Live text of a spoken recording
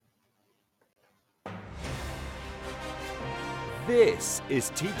This is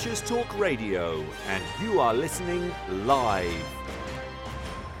Teachers Talk Radio, and you are listening live.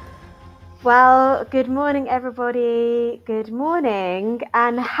 Well, good morning, everybody. Good morning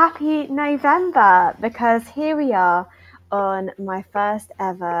and happy November, because here we are on my first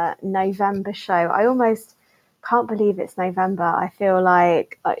ever November show. I almost can't believe it's November. I feel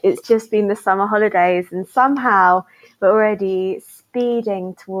like it's just been the summer holidays and somehow we're already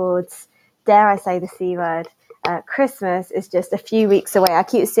speeding towards, dare I say the C word, Christmas is just a few weeks away. I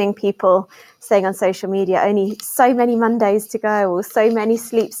keep seeing people saying on social media, only so many Mondays to go or so many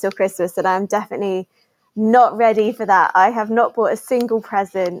sleeps till Christmas, and I'm definitely not ready for that. I have not bought a single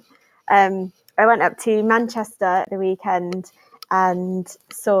present. I went up to Manchester at the weekend and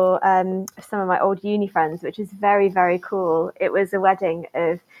saw some of my old uni friends, which is very, very cool. It was a wedding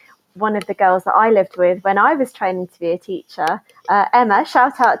of one of the girls that I lived with when I was training to be a teacher, Emma.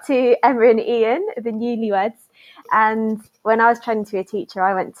 Shout out to Emma and Ian, the newlyweds. And when I was training to be a teacher,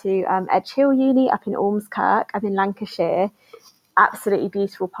 I went to Edge Hill Uni up in Ormskirk. I'm in Lancashire, absolutely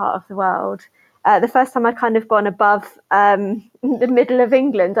beautiful part of the world. The first time I'd kind of gone above the middle of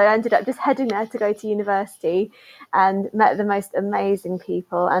England, I ended up just heading there to go to university and met the most amazing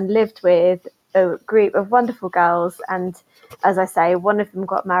people and lived with a group of wonderful girls. And as I say, one of them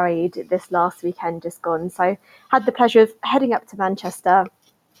got married this last weekend just gone. So had the pleasure of heading up to Manchester.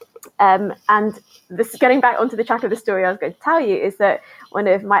 And this, getting back onto the track of the story I was going to tell you, is that one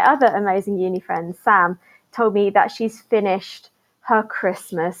of my other amazing uni friends, Sam, told me that she's finished her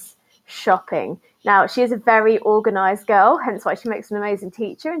Christmas shopping. Now, she is a very organised girl, hence why she makes an amazing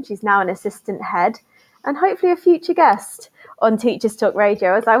teacher, and she's now an assistant head and hopefully a future guest on Teachers Talk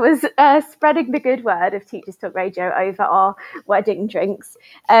Radio, as I was spreading the good word of Teachers Talk Radio over our wedding drinks.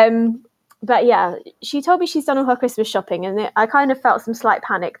 But yeah, she told me she's done all her Christmas shopping, and I kind of felt some slight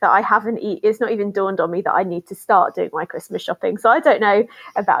panic that I haven't it's not even dawned on me that I need to start doing my Christmas shopping. So I don't know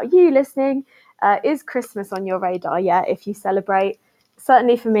about you listening. Is Christmas on your radar yet if you celebrate?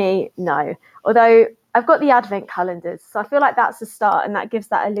 Certainly for me, no. Although I've got the advent calendars, so I feel like that's a start, and that gives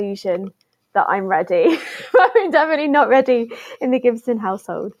that illusion that I'm ready. I'm definitely not ready in the Gibson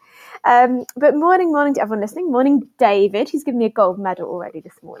household. But morning to everyone listening. Morning, David. He's given me a gold medal already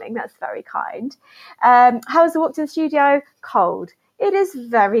this morning. That's very kind. How was the walk to the studio? Cold. It is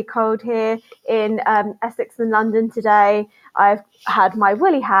very cold here in Essex and London today. I've had my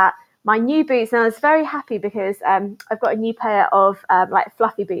woolly hat, my new boots, and I was very happy because I've got a new pair of like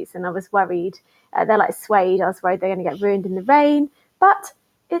fluffy boots, and I was worried. They're like suede. I was worried they're going to get ruined in the rain, but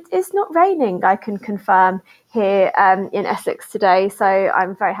it is not raining, I can confirm, here in Essex today. So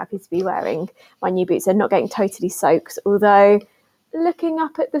I'm very happy to be wearing my new boots and not getting totally soaked. Although looking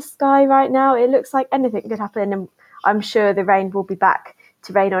up at the sky right now, it looks like anything could happen. And I'm sure the rain will be back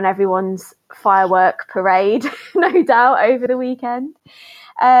to rain on everyone's firework parade, no doubt, over the weekend.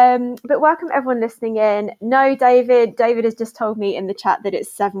 But welcome everyone listening in. No, David has just told me in the chat that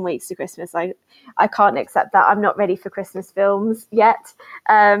it's 7 weeks to Christmas. I can't accept that. I'm not ready for Christmas films yet.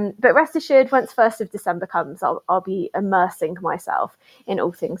 But rest assured, once 1st of December comes, I'll be immersing myself in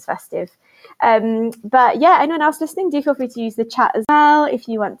all things festive. But yeah, anyone else listening, do feel free to use the chat as well if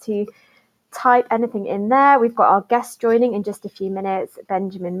you want to type anything in there. We've got our guest joining in just a few minutes,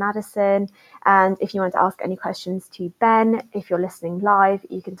 Benjamin Maddison. And if you want to ask any questions to Ben, if you're listening live,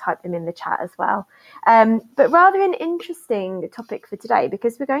 you can type them in the chat as well. But rather an interesting topic for today,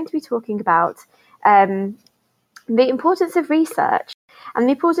 because we're going to be talking about the importance of research and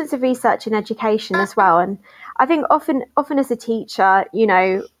the importance of research in education as well. And I think often as a teacher, you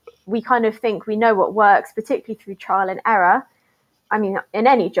know, we kind of think we know what works, particularly through trial and error. I mean, in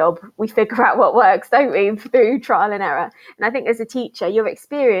any job, we figure out what works, don't we, through trial and error. And I think as a teacher, your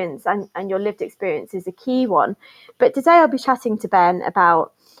experience and your lived experience is a key one. But today I'll be chatting to Ben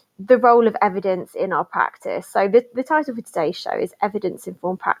about the role of evidence in our practice. So the title for today's show is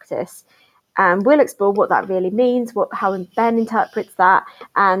Evidence-Informed Practice. And we'll explore what that really means, how Ben interprets that,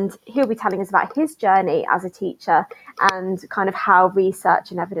 and he'll be telling us about his journey as a teacher and kind of how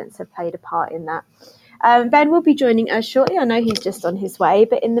research and evidence have played a part in that. Ben will be joining us shortly. I know he's just on his way,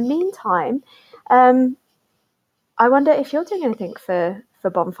 but in the meantime, I wonder if you're doing anything for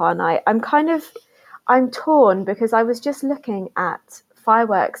Bonfire Night. I'm torn because I was just looking at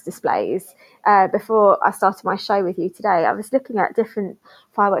fireworks displays before I started my show with you today. I was looking at different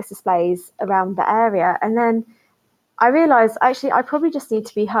fireworks displays around the area, and then I realised actually I probably just need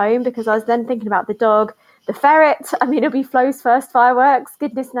to be home, because I was then thinking about the dog, the ferret. I mean, it'll be Flo's first fireworks.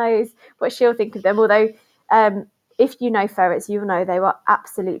 Goodness knows what she'll think of them. Although, if you know ferrets, you'll know they were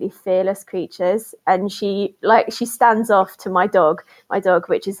absolutely fearless creatures. And she stands off to my dog,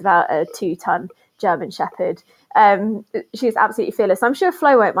 which is about a 2-ton German Shepherd. She's absolutely fearless. I'm sure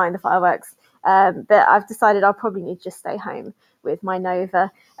Flo won't mind the fireworks, but I've decided I'll probably need to just stay home with my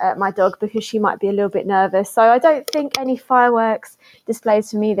Nova, my dog, because she might be a little bit nervous. So I don't think any fireworks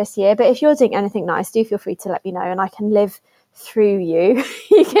displays for me this year. But if you're doing anything nice, do feel free to let me know, and I can live through you.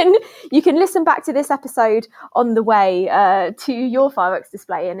 You can listen back to this episode on the way to your fireworks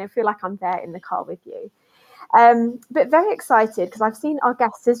display, and I feel like I'm there in the car with you. But very excited because I've seen our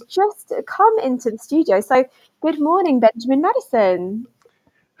guest has just come into the studio. So good morning, Benjamin Maddison.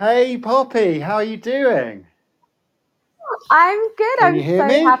 Hey Poppy, how are you doing? I'm good. Can I'm you hear so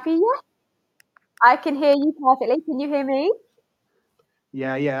me? happy. Yes, I can hear you perfectly. Can you hear me?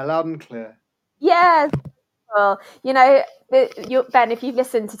 Yeah, loud and clear. Yes. Well, you know, Ben, if you've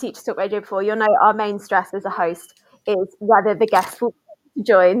listened to Teachers Talk Radio before, you'll know our main stress as a host is whether the guests will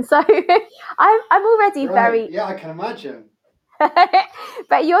join. So I'm already Right. very. Yeah, I can imagine.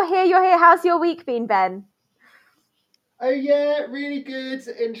 But you're here. You're here. How's your week been, Ben? Oh yeah, really good,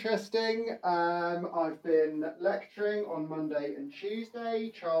 interesting. I've been lecturing on Monday and Tuesday,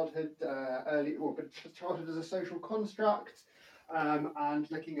 childhood childhood as a social construct,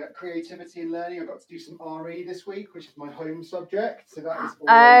 and looking at creativity and learning. I got to do some RE this week, which is my home subject, so that is always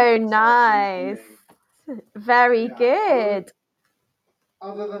exciting Nice. for me. Very Yeah. good.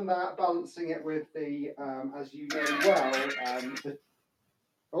 Other than that, balancing it with the, as you know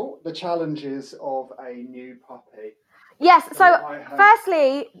well, the challenges of a new puppy. Yes, so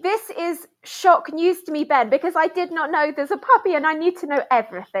firstly, this is shock news to me, Ben, because I did not know there's a puppy and I need to know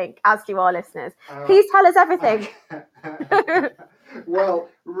everything, as do our listeners. Please tell us everything. Well,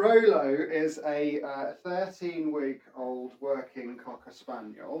 Rolo is a 13-week-old working Cocker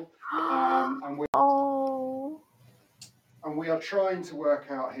Spaniel, and we are trying to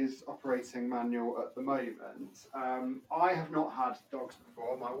work out his operating manual at the moment. I have not had dogs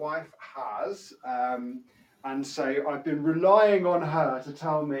before. My wife has. And so I've been relying on her to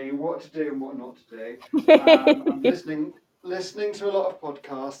tell me what to do and what not to do. I'm listening to a lot of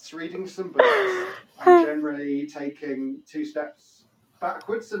podcasts, reading some books, and generally taking 2 steps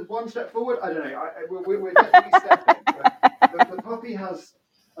backwards and 1 step forward. I don't know. We're definitely stepping. But the puppy has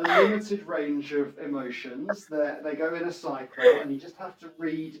a limited range of emotions. They go in a cycle, and you just have to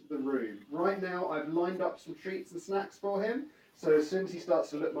read the room. Right now, I've lined up some treats and snacks for him. So as soon as he starts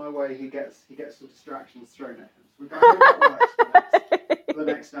to look my way, he gets some distractions thrown at him. So I hope that works for the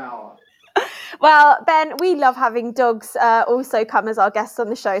next hour. Well, Ben, we love having dogs also come as our guests on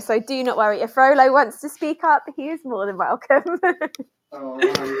the show. So do not worry. If Rolo wants to speak up, he is more than welcome. Oh,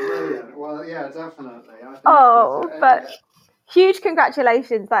 brilliant. Well, yeah, definitely. I think but huge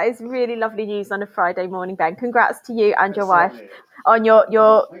congratulations. That is really lovely news on a Friday morning, Ben. Congrats to you and your wife on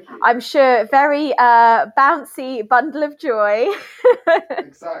your I'm sure, very bouncy bundle of joy.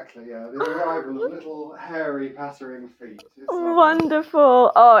 Exactly, yeah. The arrival of little hairy pattering feet.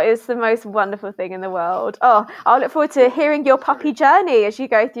 Wonderful. Oh, it's the most wonderful thing in the world. Oh, I'll look forward to hearing your puppy journey as you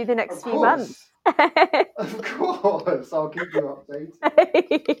go through the next few months. Of course, I'll keep you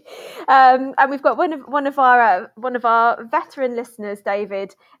updated. And we've got one of our veteran listeners,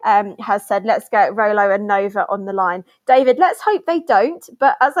 David, has said, let's get Rolo and Nova on the line. David, let's hope they don't.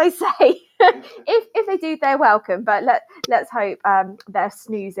 But as I say, if they do, they're welcome. But let's hope they're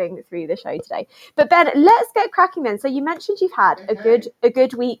snoozing through the show today. But Ben, let's get cracking then. So you mentioned you've had a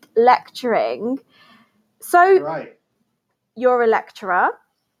good week lecturing. So you're a lecturer.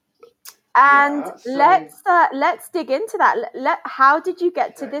 And let's dig into that. How did you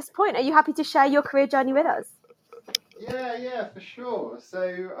get to this point? Are you happy to share your career journey with us? Yeah, for sure.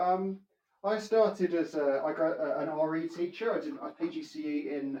 So I started as I got an RE teacher. I did a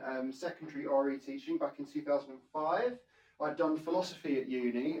PGCE in secondary RE teaching back in 2005. I'd done philosophy at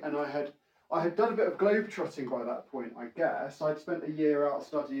uni, and I had done a bit of globetrotting by that point, I guess. I'd spent a year out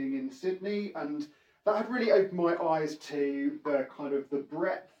studying in Sydney, and that had really opened my eyes to the kind of the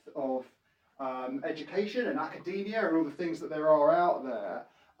breadth of education and academia and all the things that there are out there.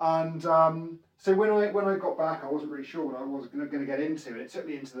 And so when I got back, I wasn't really sure what I was going to get into, and it took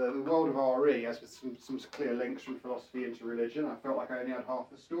me into the world of RE, as with some clear links from philosophy into religion. I felt like I only had half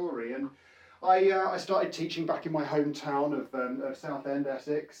the story, and I started teaching back in my hometown of Southend,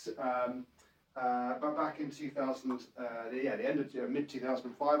 Essex, but back in 2000, the end of mid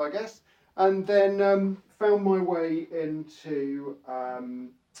 2005, I guess, and then found my way into.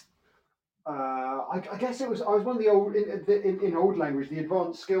 I guess I was one of the old, in old language, the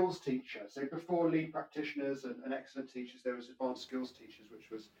advanced skills teacher. So before lead practitioners and excellent teachers, there was advanced skills teachers, which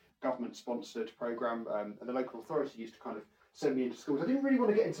was government-sponsored program, and the local authority used to kind of send me into schools. I didn't really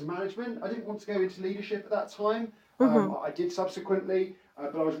want to get into management. I didn't want to go into leadership at that time. I did subsequently,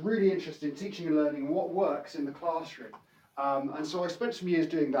 but I was really interested in teaching and learning what works in the classroom. And so I spent some years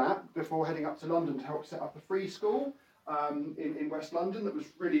doing that before heading up to London to help set up a free school in West London. That was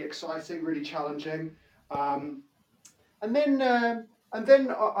really exciting, really challenging. And then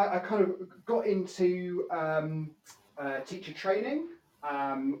I kind of got into teacher training,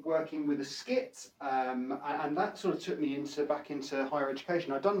 working with a skit, and that sort of took me back into higher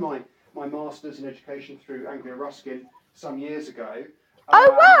education. I'd done my master's in education through Anglia Ruskin some years ago. Oh,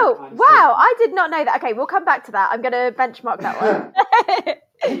 wow! Wow, I did not know that. Okay, we'll come back to that. I'm going to benchmark that one.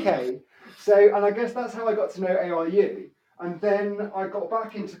 Okay, so, and I guess that's how I got to know ARU. And then I got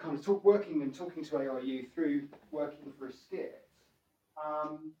back into kind of working and talking to ARU through working for a skit.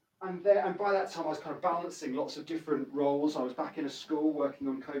 And by that time I was kind of balancing lots of different roles. I was back in a school working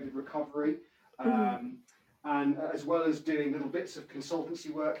on COVID recovery, and as well as doing little bits of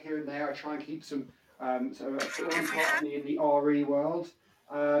consultancy work here and there. I try and keep some one part of me in the RE world.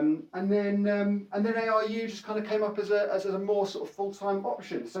 And then ARU just kind of came up as a more sort of full-time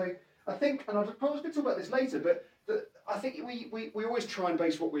option. So I think, and I'll probably talk about this later, but I think we always try and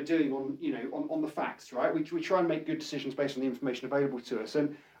base what we're doing on the facts, right? We try and make good decisions based on the information available to us.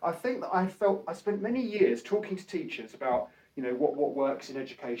 And I think that I spent many years talking to teachers about what works in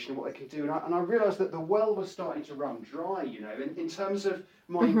education and what they can do, and I realised that the well was starting to run dry, in terms of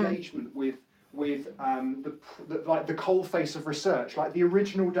my engagement with the coal face of research, like the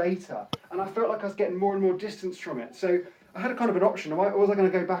original data, and I felt like I was getting more and more distance from it. So I had a kind of an option: was I going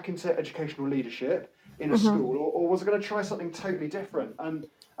to go back into educational leadership in a school, or was I going to try something totally different? And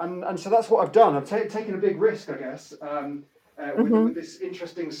so that's what I've done. I've taken a big risk, I guess, with this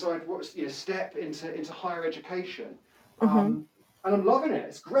interesting step into higher education, and I'm loving it.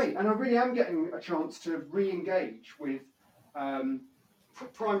 It's great, and I really am getting a chance to re-engage with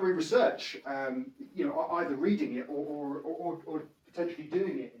primary research, either reading it or potentially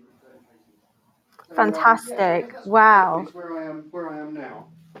doing it in certain cases. So, Fantastic! Wow. Where I am now.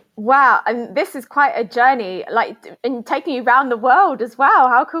 Wow, and this is quite a journey, and taking you around the world as well.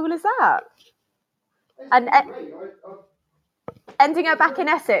 How cool is that? And ending up back in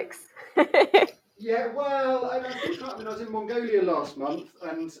Essex. Yeah, well, I was in Mongolia last month,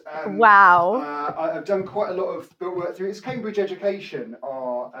 and wow, I've done quite a lot of work through. It's Cambridge Education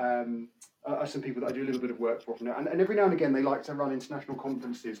are some people that I do a little bit of work for now, and every now and again they like to run international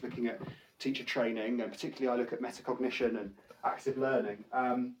conferences looking at teacher training, and particularly I look at metacognition and active learning.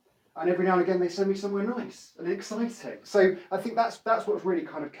 And every now and again they send me somewhere nice and exciting. So I think that's what's really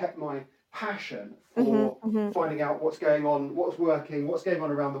kind of kept my passion for finding out what's going on, what's working, what's going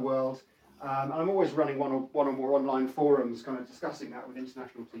on around the world. And I'm always running one or more online forums, kind of discussing that with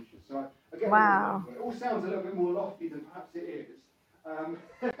international teachers. So I get it all sounds a little bit more lofty than perhaps it is.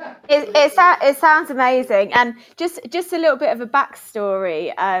 It sounds amazing, and just a little bit of a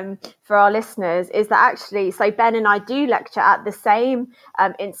backstory for our listeners is that actually, so Ben and I do lecture at the same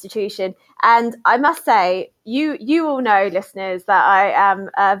institution, and I must say, you all know, listeners, that I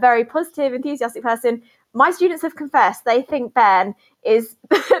am a very positive, enthusiastic person. My students have confessed they think Ben is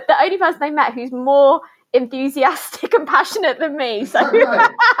the only person they met who's more enthusiastic and passionate than me. So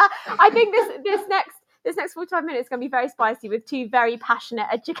I think this next 45 minutes is going to be very spicy with two very passionate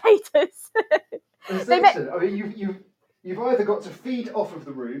educators. I mean, you've either got to feed off of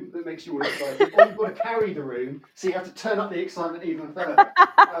the room that makes you all excited, or you've got to carry the room, so you have to turn up the excitement even further.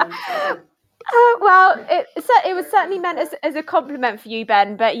 Well, it was certainly meant as a compliment for you,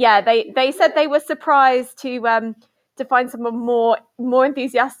 Ben. But yeah, they said they were surprised to find someone more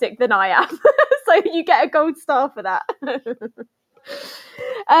enthusiastic than I am. So you get a gold star for that.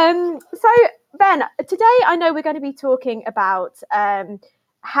 So Ben, today I know we're going to be talking about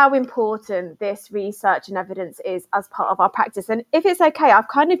how important this research and evidence is as part of our practice. And if it's okay, I've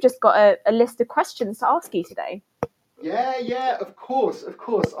kind of just got a list of questions to ask you today. Yeah, of course.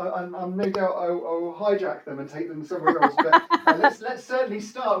 I'm no doubt I'll hijack them and take them somewhere else. But let's certainly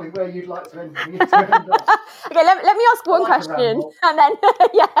start with where you'd like to end up. Okay, let me ask one question, and then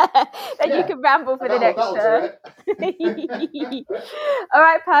you can ramble for the next. All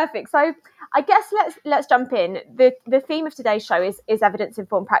right, perfect. So I guess let's jump in. The theme of today's show is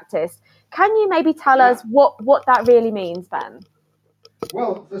evidence-informed practice. Can you maybe tell us what that really means, Ben?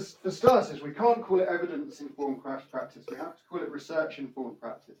 Well, for starters, we can't call it evidence-informed practice. We have to call it research-informed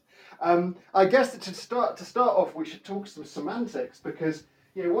practice. I guess that to start off, we should talk some semantics, because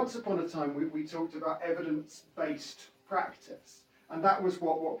once upon a time we talked about evidence-based practice, and that was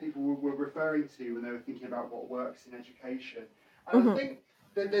what people were referring to when they were thinking about what works in education. And I think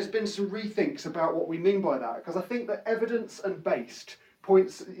that there's been some rethinks about what we mean by that, because I think that evidence and based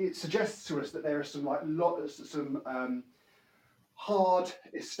it suggests to us that there are some hard,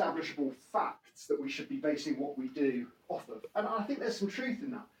 establishable facts that we should be basing what we do off of. And I think there's some truth in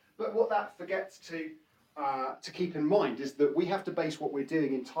that. But what that forgets to keep in mind is that we have to base what we're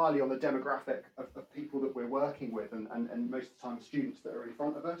doing entirely on the demographic of people that we're working with, and most of the time students that are in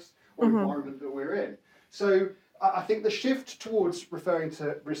front of us, or environment that we're in. So I think the shift towards referring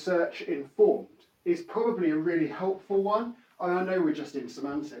to research informed is probably a really helpful one. I know we're just in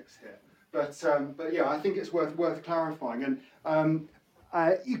semantics here, but yeah, I think it's worth clarifying. And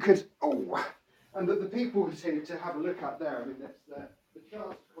you could, and the people to have a look at there, I mean, that's the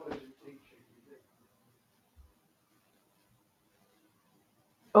Chartered College of Teaching.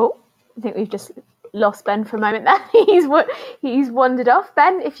 Oh, I think we've just lost Ben for a moment there. He's wandered off.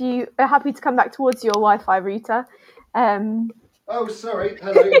 Ben, if you are happy to come back towards your Wi-Fi router. Oh, sorry.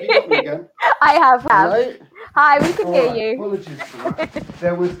 Hello, have you got me again? I have. Hello? Hi, we can hear you. Apologies for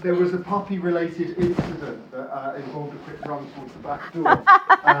that. There was a puppy-related incident that involved a quick run towards the back door.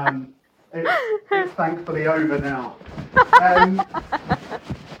 It's thankfully over now.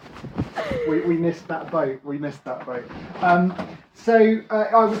 We missed that boat. So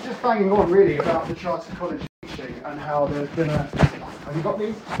I was just banging on really about the Chartered College teaching and how there's been a. Have you got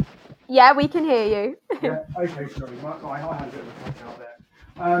me? Yeah, we can hear you. Yeah. Okay. Sorry, I had a bit of a cut out there.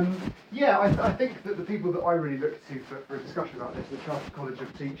 Yeah, I think that the people that I really look to for a discussion about this, the Chartered College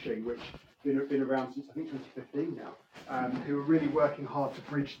of Teaching, which been around since I think 2015 now, who are really working hard to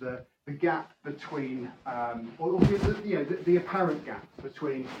bridge the gap between, the apparent gap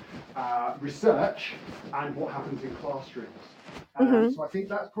between research and what happens in classrooms. So I think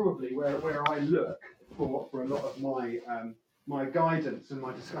that's probably where I look for a lot of my guidance and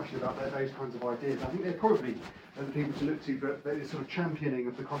my discussion about those kinds of ideas. I think they're probably the people to look to, but they're sort of championing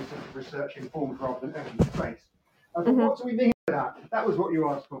of the concept of research informed rather than evidence-based. But what do we mean by that? That was what you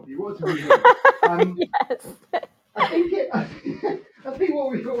asked, Poppy. What do we mean? Yes. I think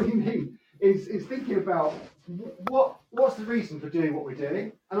what we mean is thinking about what's the reason for doing what we're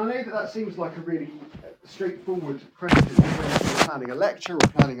doing. And I know that seems like a really straightforward question when you're planning a lecture or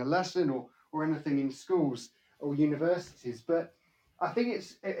planning a lesson or anything in schools or universities, but I think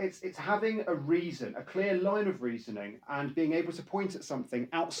it's having a reason, a clear line of reasoning, and being able to point at something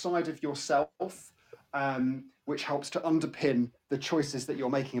outside of yourself, which helps to underpin the choices that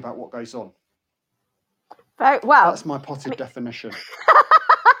you're making about what goes on. Very well. That's my potted definition.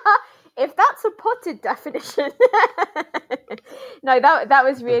 If that's a potted definition, no, that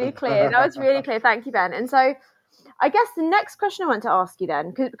was really clear. That was really clear. Thank you, Ben. And so, I guess the next question I want to ask you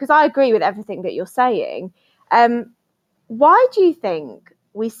then, because I agree with everything that you're saying. Why do you think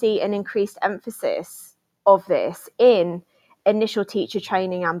we see an increased emphasis of this in initial teacher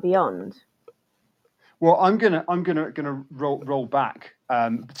training and beyond? Well, I'm gonna roll back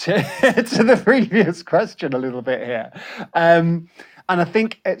to the previous question a little bit here, and I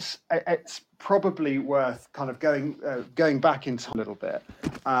think it's probably worth kind of going back in time a little bit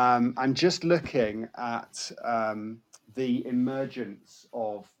and just looking at the emergence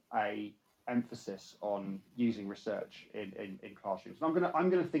of a emphasis on using research in classrooms. And I'm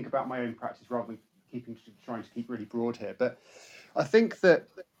gonna think about my own practice rather than trying to keep really broad here. But I think that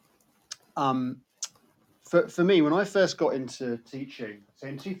for me, when I first got into teaching, so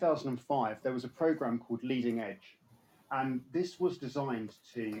in 2005, there was a program called Leading Edge, and this was designed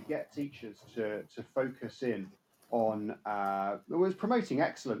to get teachers to focus in on it was promoting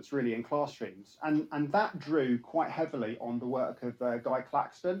excellence really in classrooms, and that drew quite heavily on the work of Guy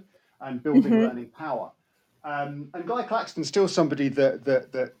Claxton and building learning power. And Guy Claxton's still somebody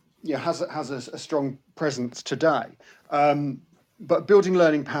that has a strong presence today. But building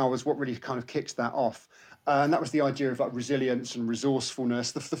learning power was what really kind of kicked that off. And that was the idea of like resilience and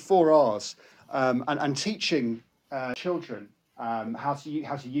resourcefulness, the 4 R's, and teaching children how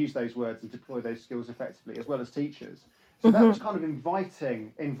to use those words and deploy those skills effectively, as well as teachers. So that was kind of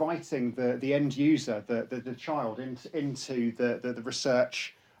inviting the end user, the child, into the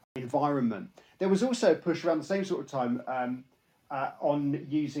research environment. There was also a push around the same sort of time on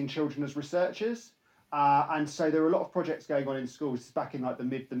using children as researchers. And so there were a lot of projects going on in schools back in like the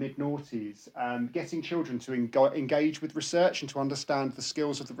mid noughties, getting children to engage with research and to understand the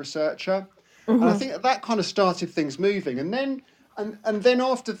skills of the researcher. And I think that kind of started things moving. And then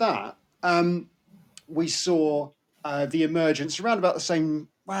after that, we saw the emergence around about the same.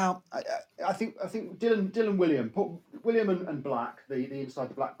 Well, I think Dylan William and Black, the Inside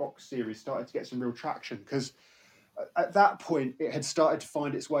the Black Box series, started to get some real traction because at that point it had started to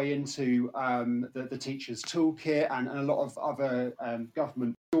find its way into the teacher's toolkit and a lot of other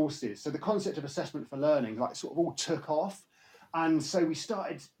government sources. So the concept of assessment for learning like sort of all took off, and so we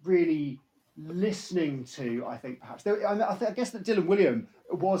started really listening to, I think perhaps I guess that Dylan William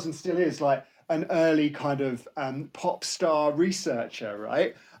was and still is like an early kind of pop star researcher,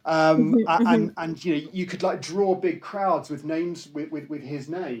 right? And you know, you could like draw big crowds with names with his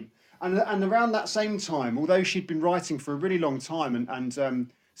name. And around that same time, although she'd been writing for a really long time, and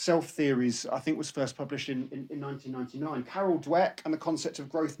Self Theories, I think, was first published in 1999. Carol Dweck and the concept of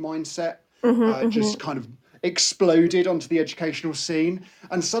growth mindset just kind of exploded onto the educational scene,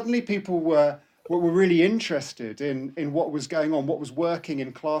 and suddenly people were really interested in what was going on, what was working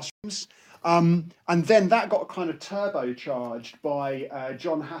in classrooms. And then that got kind of turbocharged by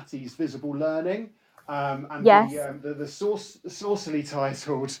John Hattie's Visible Learning, and Yes. the saucily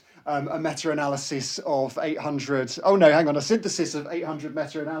titled a meta-analysis of 800. Oh no, hang on, a synthesis of 800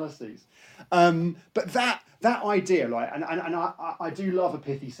 meta-analyses. But that idea, right, and I do love a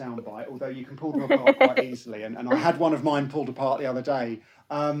pithy soundbite, although you can pull them apart quite easily. And I had one of mine pulled apart the other day.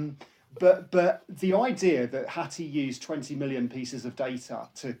 But the idea that Hattie used 20 million pieces of data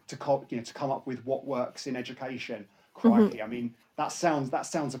to come up with what works in education, crikey, I mean, that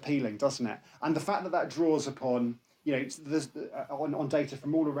sounds appealing, doesn't it? And the fact that draws upon on data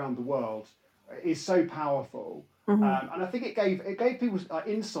from all around the world is so powerful. And I think it gave people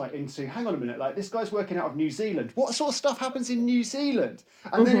insight into, hang on a minute, like this guy's working out of New Zealand. What sort of stuff happens in New Zealand?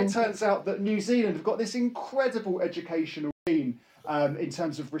 And then it turns out that New Zealand have got this incredible educational scene in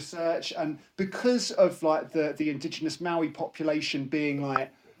terms of research, and because of like the indigenous Maori population being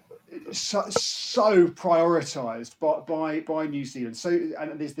like so prioritized by New Zealand. So,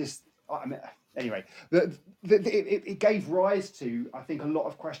 and there's this, I mean, anyway, it gave rise to, I think, a lot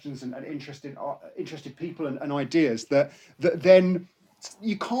of questions and interested people and ideas that then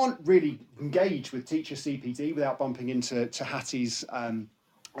you can't really engage with teacher CPD without bumping into Hattie's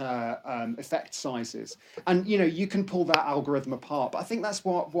effect sizes, and you can pull that algorithm apart, but I think that's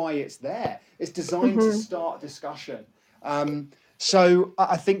why it's there. It's designed to start discussion. So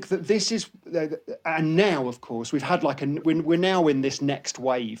I think that this is, and now of course we've had we're now in this next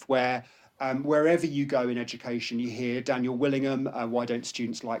wave where wherever you go in education, you hear Daniel Willingham, why don't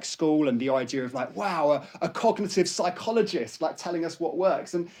students like school? And the idea of like, wow, a cognitive psychologist like telling us what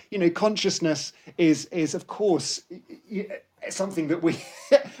works. And consciousness is of course something that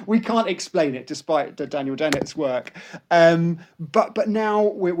we can't explain it, despite Daniel Dennett's work. But now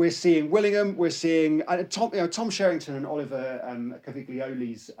we're seeing Willingham, we're seeing Tom Sherrington and Oliver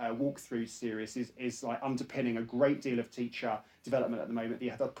Caviglioli's walkthrough series is like underpinning a great deal of teacher development at the moment.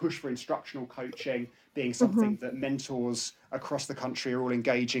 The push for instructional coaching being something that mentors across the country are all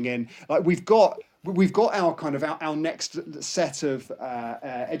engaging in. Like we've got our kind of our next set of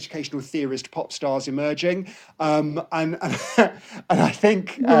educational theorist pop stars emerging, and I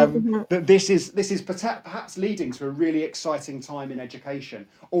think that this is perhaps leading to a really exciting time in education.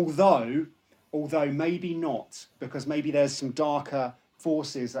 Although maybe not, because maybe there's some darker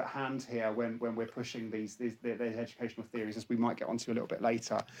forces at hand here when we're pushing these educational theories, as we might get onto a little bit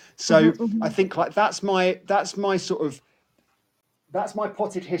later. So I think like that's my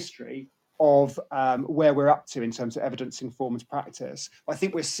potted history of where we're up to in terms of evidence-informed practice. I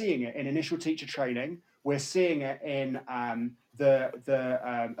think we're seeing it in initial teacher training. We're seeing it in the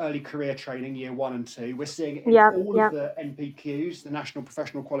early career training, year 1 and 2. We're seeing it in all of the NPQs, the National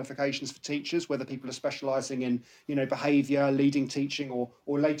Professional Qualifications for Teachers, whether people are specialising in behaviour, leading teaching, or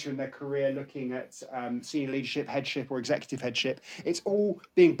later in their career looking at senior leadership, headship, or executive headship. It's all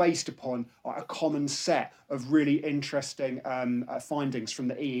being based upon a common set of really interesting findings from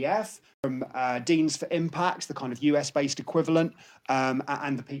the EEF, from Deans for Impact, the kind of US-based equivalent,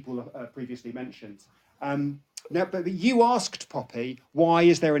 and the people previously mentioned. Now, but you asked, Poppy, why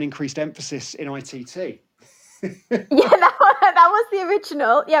is there an increased emphasis in ITT? That was the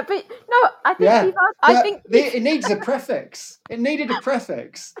original. Yeah, but no, I think you've asked, I think it needs a prefix. It needed a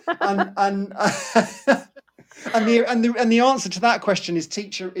prefix, and the answer to that question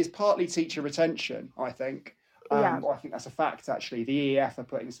is partly teacher retention. I think. I think that's a fact. Actually, the EEF are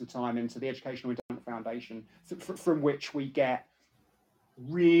putting some time into the Educational Endowment Foundation, from which we get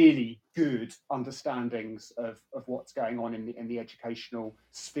really good understandings of what's going on in the educational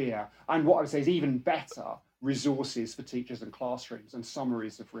sphere, and what I would say is even better resources for teachers and classrooms and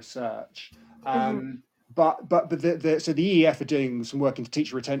summaries of research. But so the EEF are doing some work into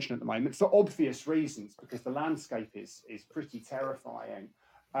teacher retention at the moment for obvious reasons, because the landscape is pretty terrifying.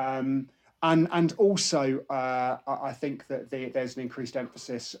 And also, I think that there's an increased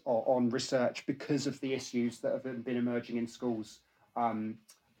emphasis on research because of the issues that have been emerging in schools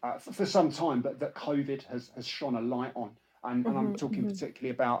for some time, but that COVID has shone a light on. And I'm talking particularly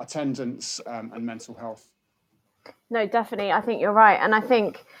about attendance and mental health. No, definitely. I think you're right. And I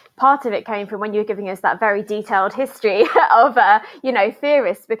think part of it came from when you were giving us that very detailed history of,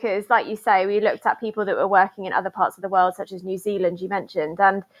 theorists, because like you say, we looked at people that were working in other parts of the world, such as New Zealand, you mentioned.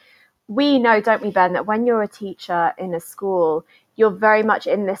 And we know, don't we, Ben, that when you're a teacher in a school, you're very much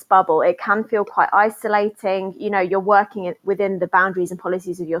in this bubble. It can feel quite isolating. You're working within the boundaries and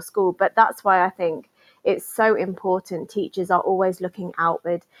policies of your school. But that's why I think it's so important. Teachers are always looking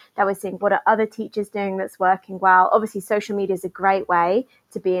outward. That we're seeing what are other teachers doing that's working well. Obviously, social media is a great way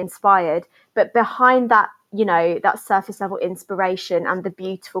to be inspired. But behind that, that surface level inspiration and the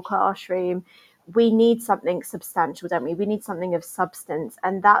beautiful classroom, we need something substantial, don't we? We need something of substance.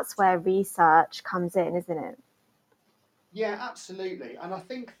 And that's where research comes in, isn't it? Yeah, absolutely. And I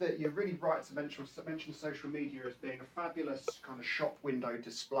think that you're really right to mention social media as being a fabulous kind of shop window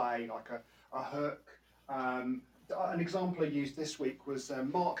display, like a hook. An example I used this week was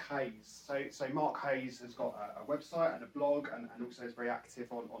Mark Hayes. So Mark Hayes has got a website and a blog, and also is very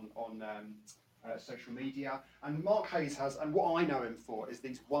active on social media. And Mark Hayes has, and what I know him for, is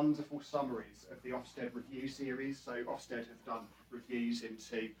these wonderful summaries of the Ofsted review series. So Ofsted have done reviews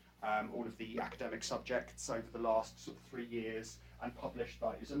into all of the academic subjects over the last sort of 3 years and published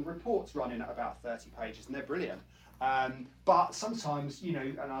those. And the reports run in at about 30 pages, and they're brilliant. But sometimes,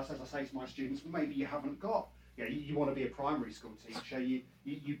 and as I say to my students, well, maybe you haven't got, you want to be a primary school teacher, you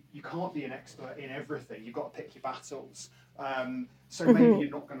can't be an expert in everything, you've got to pick your battles. So maybe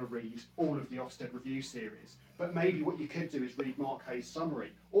you're not going to read all of the Ofsted review series, but maybe what you could do is read Mark Hayes'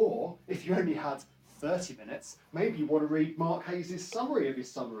 summary. Or if you only had 30 minutes, maybe you want to read Mark Hayes' summary of his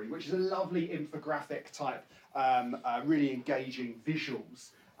summary, which is a lovely infographic type, really engaging visuals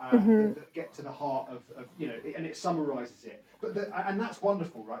that get to the heart of and it summarises it. And that's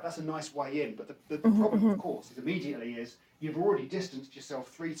wonderful, right? That's a nice way in. But the problem, of course, is immediately you've already distanced yourself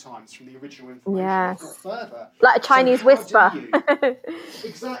 3 times from the original information, if not further. Like a Chinese whisper.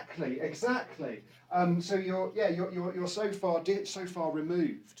 Exactly. So you're so far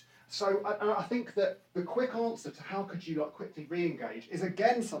removed. So I think that the quick answer to how could you quickly re-engage is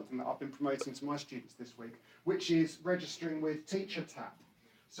again something that I've been promoting to my students this week, which is registering with Teacher Tap.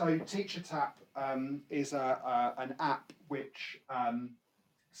 So Teacher Tap is an app which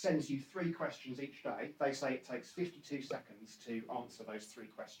sends you 3 questions each day. They say it takes 52 seconds to answer those 3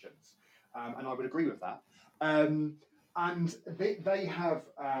 questions, and I would agree with that. And they have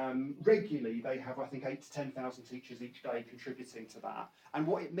regularly, they have I think 8,000 to 10,000 teachers each day contributing to that. And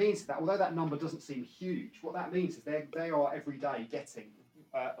what it means is that although that number doesn't seem huge, what that means is they are every day getting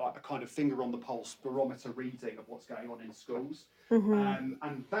like a kind of finger on the pulse barometer reading of what's going on in schools.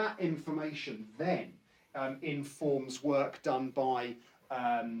 And that information then informs work done by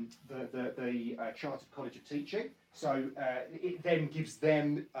the Chartered College of Teaching. So it then gives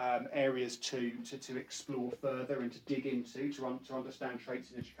them areas to explore further and to dig into to understand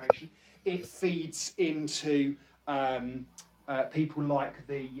traits in education. It feeds into people like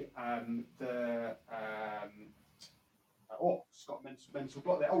the Scott mental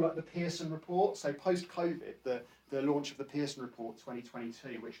block there. Like the Pearson report. So post-COVID, the launch of the Pearson report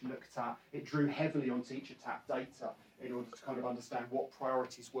 2022, which drew heavily on Teacher Tap data in order to kind of understand what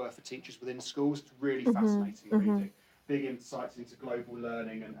priorities were for teachers within schools. It's really fascinating reading. Big insights into global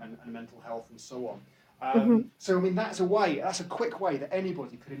learning and mental health and so on. So I mean that's a quick way that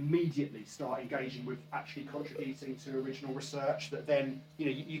anybody could immediately start engaging with actually contributing to original research that then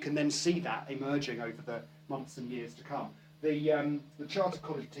you can then see that emerging over the months and years to come. The Chartered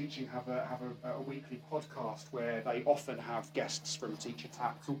College of Teaching have a weekly podcast where they often have guests from Teacher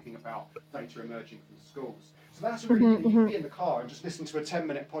Tap talking about data emerging from schools. So that's really you can be in the car and just listen to a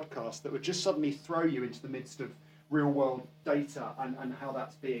 10-minute podcast that would just suddenly throw you into the midst of real world data and how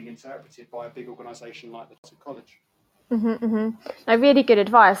that's being interpreted by a big organisation like the college. No, really good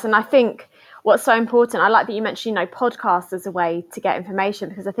advice. And I think what's so important, I like that you mentioned, podcasts as a way to get information,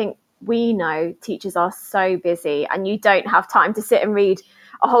 because I think we know teachers are so busy and you don't have time to sit and read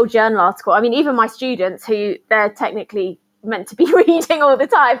a whole journal article. I mean, even my students who they're technically meant to be reading all the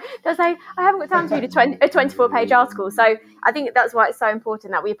time, they'll say, I haven't got time to read a 24-page article. So I think that's why it's so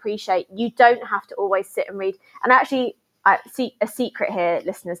important that we appreciate you don't have to always sit and read. And actually, I see a secret here,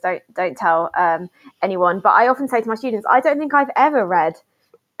 listeners, don't tell anyone, but I often say to my students, I don't think I've ever read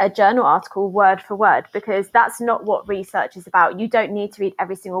a journal article word for word, because that's not what research is about. You don't need to read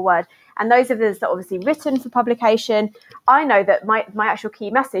every single word. And those of us that are obviously written for publication, I know that my actual key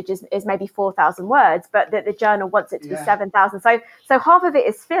message is maybe 4,000 words, but that the journal wants it to be 7,000. So half of it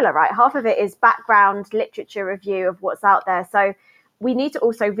is filler, right? Half of it is background literature review of what's out there. So we need to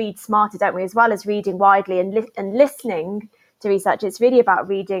also read smarter, don't we? As well as reading widely and listening to research, it's really about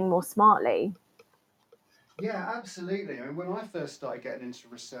reading more smartly. Yeah, absolutely. I mean, when I first started getting into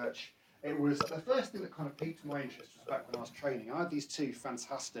research, it was the first thing that kind of piqued my interest was back when I was training. I had these two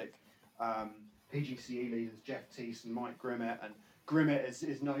fantastic um, PGCE leaders, Jeff Teese and Mike Grimmett. And Grimmett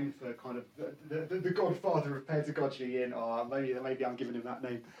is known for kind of the godfather of pedagogy in, maybe I'm giving him that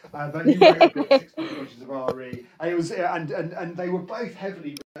name, but he wrote a book, Six Pedagogies of RE. And it was, and they were both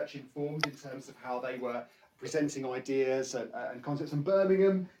heavily research informed in terms of how they were presenting ideas and concepts. And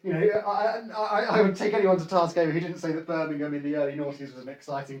Birmingham, I would take anyone to task over who didn't say that Birmingham in the early noughties was an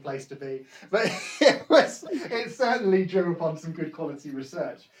exciting place to be, but it certainly drew upon some good quality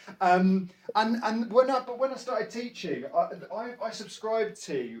research. And when I started teaching, I subscribed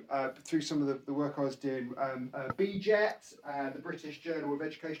to through some of the work I was doing, BJET, the British Journal of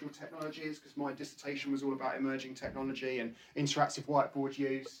Educational Technologies, because my dissertation was all about emerging technology and interactive whiteboard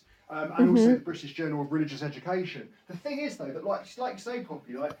use. And also the British Journal of Religious Education. The thing is, though, that like you say,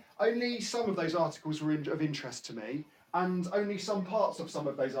 Poppy, only some of those articles were of interest to me, and only some parts of some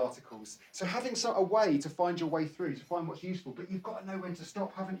of those articles. So having a way to find your way through, to find what's useful, but you've got to know when to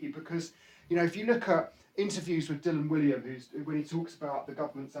stop, haven't you? Because if you look at interviews with Dylan William, when he talks about the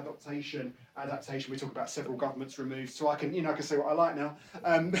government's adaptation, we talk about several governments removed, so I can say what I like now.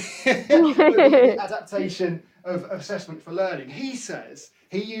 The adaptation of assessment for learning. He says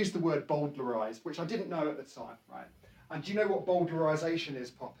he used the word bowdlerised, which I didn't know at the time, right? And do you know what bowdlerisation is,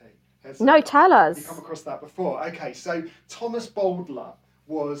 Poppy? No, tell us. Have you come across that before? Okay, so Thomas Bowdler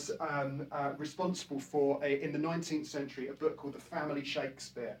was responsible for, in the 19th century, a book called The Family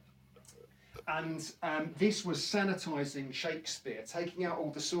Shakespeare. And this was sanitising Shakespeare, taking out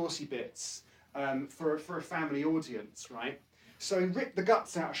all the saucy bits for a family audience, right? So he ripped the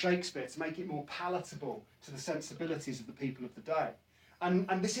guts out of Shakespeare to make it more palatable to the sensibilities of the people of the day. And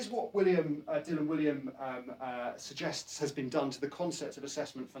this is what Dylan William suggests has been done to the concept of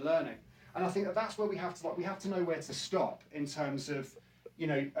assessment for learning. And I think that's where we have to know where to stop in terms of,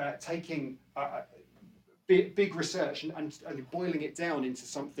 taking big research and boiling it down into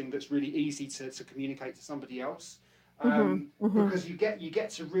something that's really easy to communicate to somebody else. Because you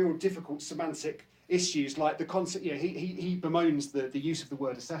get to real difficult semantic issues like the concept. He bemoans the use of the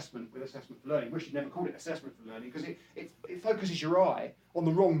word assessment with assessment for learning. Wish he'd never called it assessment for learning because it focuses your eye on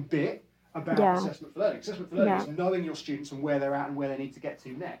the wrong bit about assessment for learning. Assessment for learning is knowing your students and where they're at and where they need to get to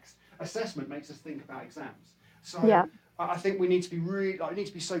next. Assessment makes us think about exams. So I think we need to be need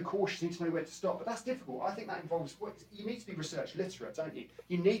to be so cautious. You need to know where to stop, but that's difficult. I think that involves you need to be research literate, don't you?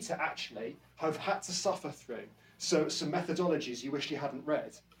 You need to actually have had to suffer through some methodologies you wish you hadn't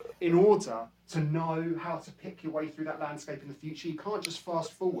read in order to know how to pick your way through that landscape in the future. You can't just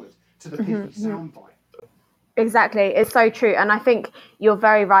fast forward to the pithy soundbite. Exactly. It's so true. And I think you're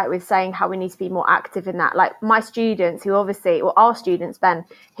very right with saying how we need to be more active in that. Like my students who our students, Ben,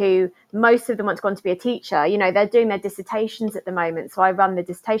 who most of them want to go on to be a teacher, they're doing their dissertations at the moment. So I run the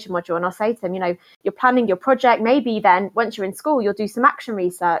dissertation module and I'll say to them, you're planning your project. Maybe then once you're in school, you'll do some action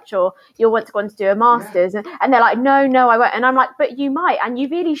research or you'll want to go on to do a master's. Yeah. And they're like, no, I won't. And I'm like, but you might, and you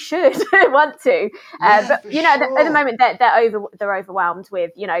really should want to. But at the moment they're overwhelmed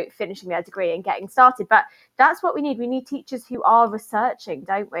with, finishing their degree and getting started. But that's what we need. We need teachers who are researching,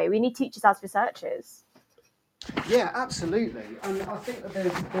 don't we? We need teachers as researchers. Yeah, absolutely. And I think that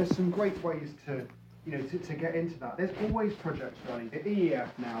there's some great ways to get into that. There's always projects running. The EEF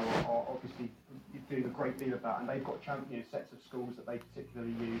now are obviously doing a great deal of that, and they've got sets of schools that they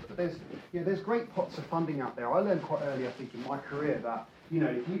particularly use. But there's great pots of funding out there. I learned quite early, I think, in my career that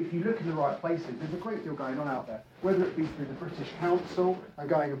if you look in the right places, there's a great deal going on out there. Whether it be through the British Council and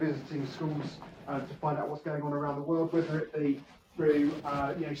going and visiting schools to find out what's going on around the world, whether it be through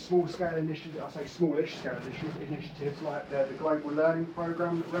small-scale initiatives, I say smallish-scale initiatives like the Global Learning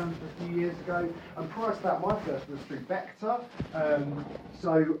Programme that ran for a few years ago. And prior to that, my first was through Vector. I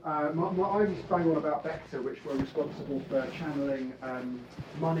only sprang on about Vector, which were responsible for channeling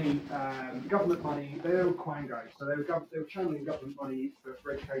money, government money. They were Quango, so they were channeling government money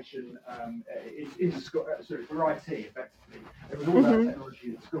for education into school, for IT, effectively. It was all about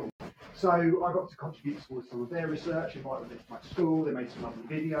technology in school. So I got to contribute towards some of their research, invited them to my school, they made some lovely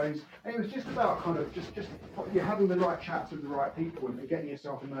videos, and it was just about kind of just you're having the right chats with the right people and getting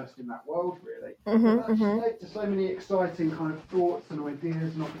yourself immersed in that world, really. That just led to so many exciting kind of thoughts and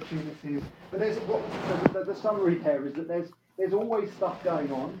ideas and opportunities. But the summary there is that there's always stuff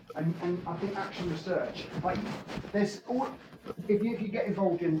going on, and I think action research, if you get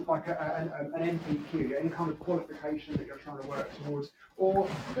involved in like an NPQ, any kind of qualification that you're trying to work towards, or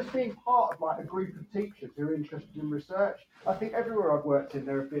just being part of like a group of teachers who are interested in research. I think everywhere I've worked in,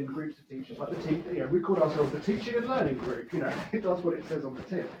 there have been groups of teachers, like the team, we called ourselves the Teaching and Learning Group, that's what it says on the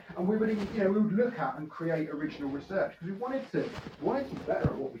tin. And we would, we would look at and create original research because we wanted to be better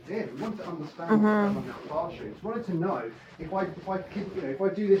at what we did. We wanted to understand what was going on in our classrooms. We wanted to know if I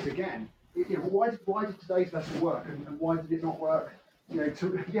do this again, why did today's lesson work and why did it not work,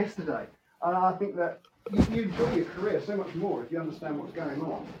 yesterday? And I think that you enjoy your career so much more if you understand what's going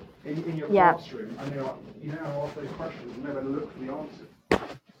on in your classroom and you know how to ask those questions and know where to look for the answers.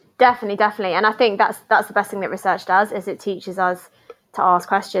 Definitely. And I think that's the best thing that research does, is it teaches us to ask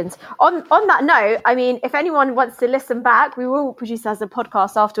questions. On that note, I mean, if anyone wants to listen back, we will produce as a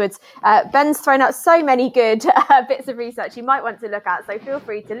podcast afterwards. Ben's thrown out so many good bits of research you might want to look at, so feel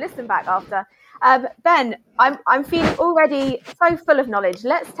free to listen back after. Ben, I'm feeling already so full of knowledge.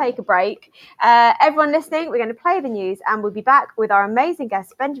 Let's take a break. Everyone listening, we're going to play the news and we'll be back with our amazing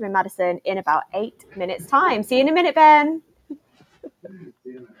guest, Benjamin Maddison, in about 8 minutes' time. See you in a minute, Ben.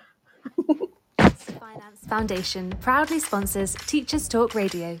 Finance Foundation proudly sponsors Teachers Talk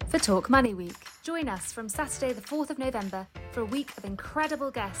Radio for Talk Money Week. Join us from Saturday the 4th of November for a week of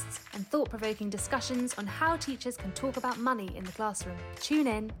incredible guests and thought-provoking discussions on how teachers can talk about money in the classroom. Tune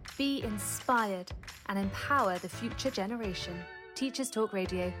in, be inspired, and empower the future generation. Teachers Talk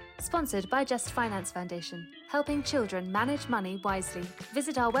Radio, sponsored by Just Finance Foundation, helping children manage money wisely.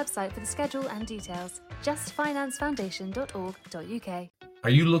 Visit our website for the schedule and details, justfinancefoundation.org.uk. Are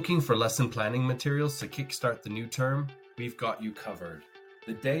you looking for lesson planning materials to kickstart the new term? We've got you covered.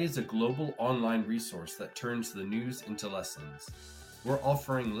 The Day is a global online resource that turns the news into lessons. We're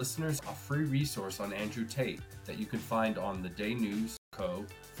offering listeners a free resource on Andrew Tate that you can find on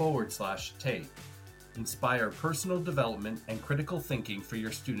thedaynews.co/Tate. Inspire personal development and critical thinking for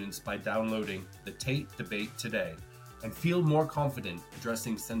your students by downloading the Tate Debate today and feel more confident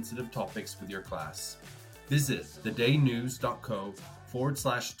addressing sensitive topics with your class. Visit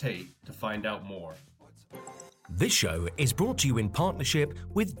thedaynews.co/Tate to find out more. This show is brought to you in partnership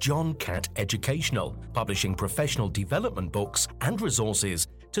with John Catt Educational, publishing professional development books and resources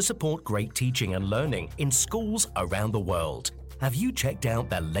to support great teaching and learning in schools around the world. Have you checked out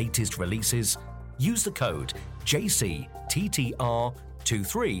their latest releases? Use the code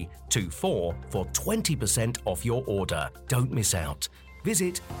JCTTR2324 for 20% off your order. Don't miss out.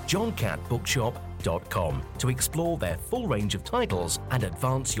 Visit johncattbookshop.com to explore their full range of titles and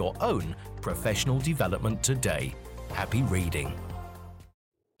advance your own professional development today. Happy reading.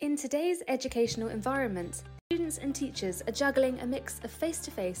 In today's educational environment, students and teachers are juggling a mix of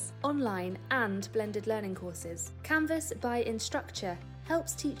face-to-face, online and blended learning courses. Canvas by Instructure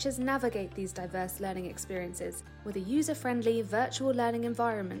helps teachers navigate these diverse learning experiences with a user-friendly virtual learning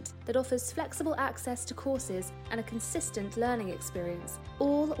environment that offers flexible access to courses and a consistent learning experience,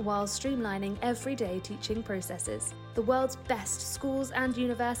 all while streamlining everyday teaching processes. The world's best schools and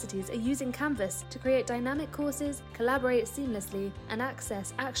universities are using Canvas to create dynamic courses, collaborate seamlessly, and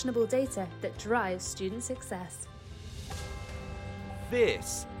access actionable data that drives student success.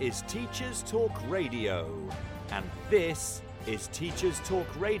 This is Teachers Talk Radio, and this is Teachers Talk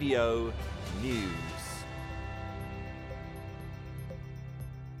Radio News.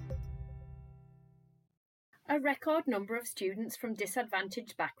 A record number of students from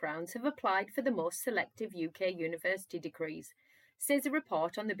disadvantaged backgrounds have applied for the most selective UK university degrees, says a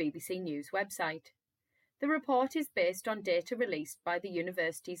report on the BBC News website. The report is based on data released by the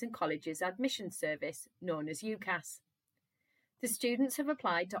Universities and Colleges Admissions Service, known as UCAS. The students have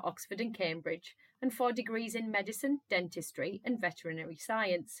applied to Oxford and Cambridge and for degrees in medicine, dentistry and veterinary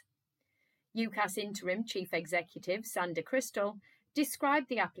science. UCAS Interim Chief Executive Sander Crystal described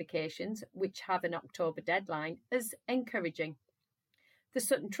the applications, which have an October deadline, as encouraging. The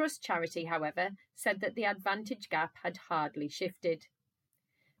Sutton Trust charity, however, said that the advantage gap had hardly shifted.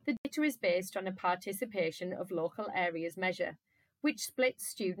 The data is based on a participation of local areas measure, which splits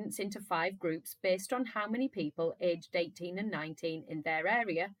students into 5 groups based on how many people aged 18 and 19 in their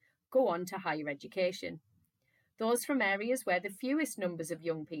area go on to higher education. Those from areas where the fewest numbers of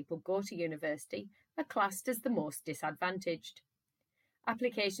young people go to university are classed as the most disadvantaged.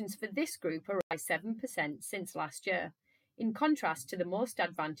 Applications for this group are rise 7% since last year, in contrast to the most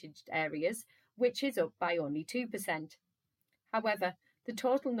advantaged areas, which is up by only 2%. However, the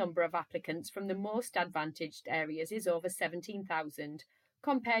total number of applicants from the most advantaged areas is over 17,000,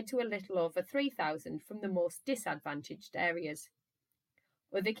 compared to a little over 3,000 from the most disadvantaged areas.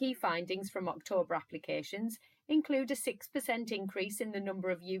 Other key findings from October applications include a 6% increase in the number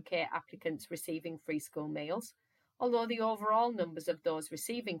of UK applicants receiving free school meals, although the overall numbers of those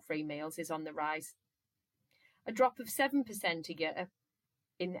receiving free meals is on the rise. A drop of 7% a year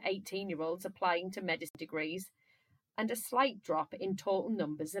in 18-year-olds applying to medicine degrees, and a slight drop in total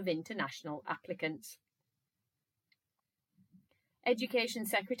numbers of international applicants. Education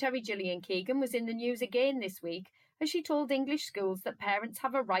Secretary Gillian Keegan was in the news again this week as she told English schools that parents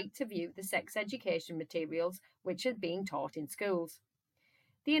have a right to view the sex education materials which are being taught in schools.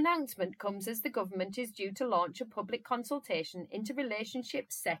 The announcement comes as the government is due to launch a public consultation into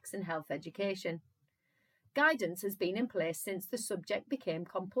relationships, sex and health education. Guidance has been in place since the subject became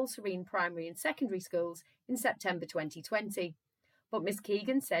compulsory in primary and secondary schools in September 2020. But Ms.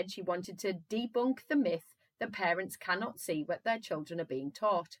 Keegan said she wanted to debunk the myth that parents cannot see what their children are being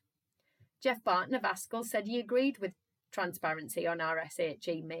taught. Jeff Barton of Askell said he agreed with transparency on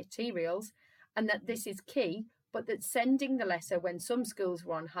RSHE materials and that this is key, but that sending the letter when some schools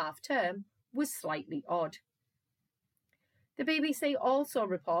were on half-term was slightly odd. The BBC also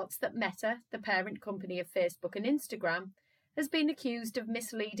reports that Meta, the parent company of Facebook and Instagram, has been accused of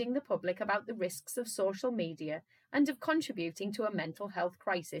misleading the public about the risks of social media and of contributing to a mental health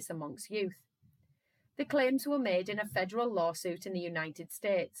crisis amongst youth. The claims were made in a federal lawsuit in the United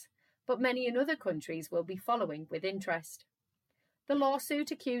States, but many in other countries will be following with interest. The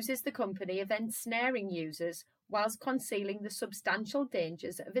lawsuit accuses the company of ensnaring users whilst concealing the substantial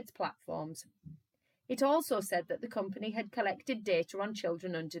dangers of its platforms. It also said that the company had collected data on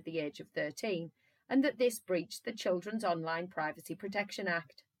children under the age of 13 and that this breached the Children's Online Privacy Protection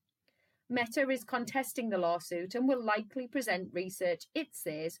Act. Meta is contesting the lawsuit and will likely present research it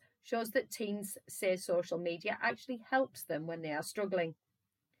says shows that teens say social media actually helps them when they are struggling.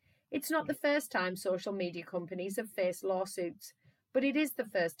 It's not the first time social media companies have faced lawsuits, but it is the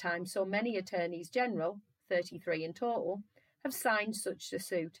first time so many attorneys general, 33 in total, have signed such a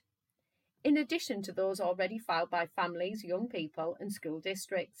suit, in addition to those already filed by families, young people and school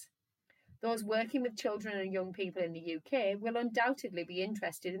districts. Those working with children and young people in the UK will undoubtedly be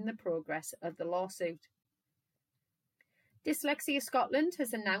interested in the progress of the lawsuit. Dyslexia Scotland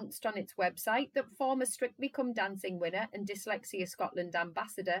has announced on its website that former Strictly Come Dancing winner and Dyslexia Scotland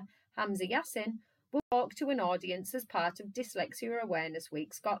ambassador Hamza Yassin will talk to an audience as part of Dyslexia Awareness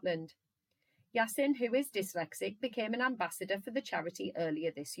Week Scotland. Yassin, who is dyslexic, became an ambassador for the charity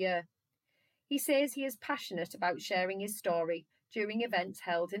earlier this year. He says he is passionate about sharing his story during events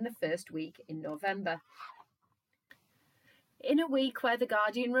held in the first week in November. In a week where The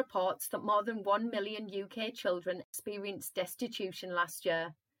Guardian reports that more than 1 million UK children experienced destitution last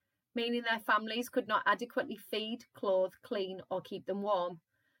year, meaning their families could not adequately feed, clothe, clean or keep them warm,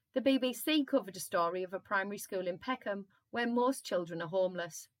 the BBC covered a story of a primary school in Peckham where most children are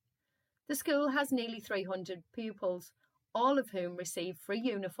homeless. The school has nearly 300 pupils, all of whom receive free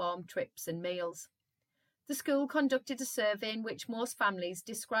uniform, trips and meals. The school conducted a survey in which most families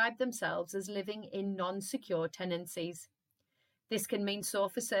describe themselves as living in non-secure tenancies. This can mean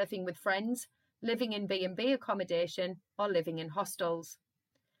sofa surfing with friends, living in B&B accommodation or living in hostels.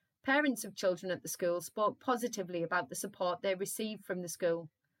 Parents of children at the school spoke positively about the support they received from the school,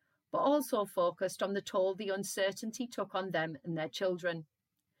 but also focused on the toll the uncertainty took on them and their children.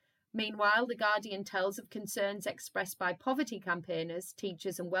 Meanwhile, The Guardian tells of concerns expressed by poverty campaigners,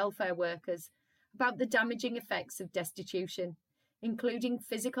 teachers and welfare workers about the damaging effects of destitution, including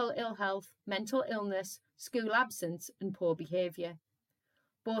physical ill health, mental illness, school absence and poor behaviour.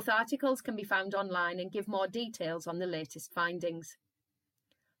 Both articles can be found online and give more details on the latest findings.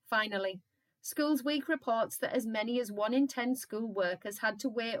 Finally, Schools Week reports that as many as 1 in 10 school workers had to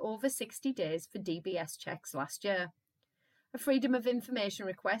wait over 60 days for DBS checks last year. A Freedom of Information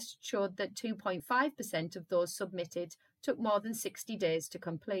request showed that 2.5% of those submitted took more than 60 days to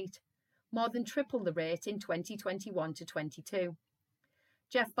complete, more than triple the rate in 2021 to 22.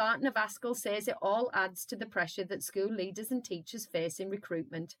 Jeff Barton of Askell says it all adds to the pressure that school leaders and teachers face in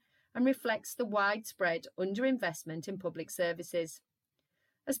recruitment and reflects the widespread underinvestment in public services.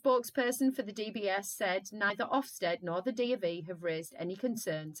 A spokesperson for the DBS said neither Ofsted nor the D.A.V. have raised any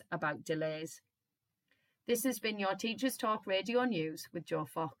concerns about delays. This has been your Teachers Talk Radio News with Joe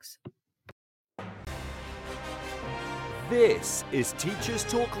Fox. This is Teachers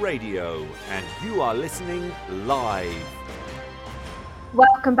Talk Radio, and you are listening live.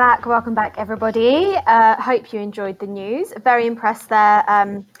 Welcome back, everybody. Hope you enjoyed the news. Very impressed there.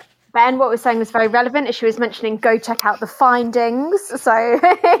 Ben, what was saying was very relevant as she was mentioning go check out the findings. So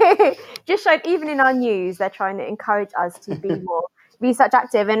just showed even in our news, they're trying to encourage us to be more, research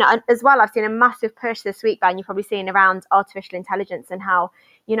active. And as well, I've seen a massive push this week, Ben, you've probably seen, around artificial intelligence and how,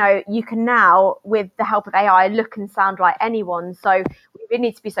 you know, you can now, with the help of AI, look and sound like anyone. So we really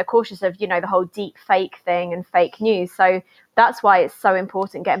need to be so cautious of, you know, the whole deep fake thing and fake news. So that's why it's so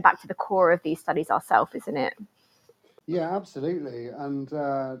important getting back to the core of these studies ourselves, isn't it? Yeah, absolutely. And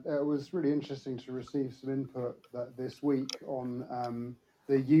it was really interesting to receive some input this week on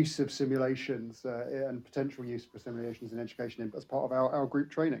the use of simulations and potential use for simulations in education as part of our group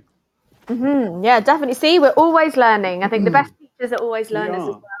training. Mm-hmm. Yeah, definitely. See, we're always learning. I think the best teachers are always learners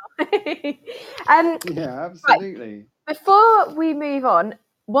as well. Yeah, absolutely. Right. Before we move on,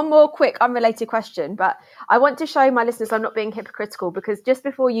 one more quick unrelated question, but I want to show my listeners I'm not being hypocritical, because just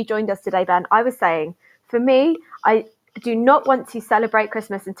before you joined us today, Ben, I was saying, for me, I do not want to celebrate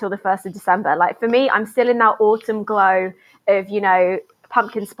Christmas until the 1st of December. Like, for me, I'm still in that autumn glow of, you know,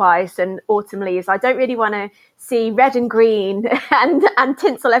 pumpkin spice and autumn leaves. I don't really want to see red and green and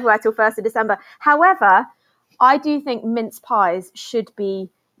tinsel everywhere till 1st of December. However, I do think mince pies should be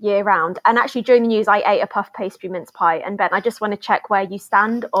year round. And actually, during the news, I ate a puff pastry mince pie. And Ben, I just want to check where you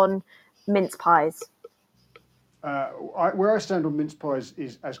stand on mince pies. Where I stand on mince pies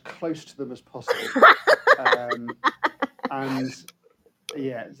is as close to them as possible. And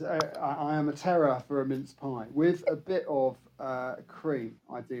yeah, I am a terror for a mince pie with a bit of cream,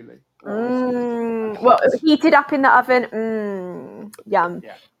 ideally. Well, heated up in the oven. Yum.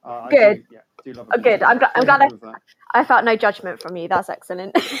 Yeah, good. I do love it. Good. I'm glad I felt no judgment from you. That's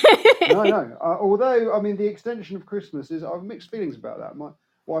excellent. No. Although, I mean, the extension of Christmas I have mixed feelings about that. My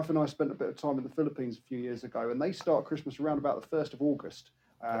wife and I spent a bit of time in the Philippines a few years ago, and they start Christmas around about the 1st of August.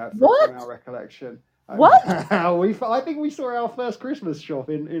 From our recollection. What? I think we saw our first Christmas shop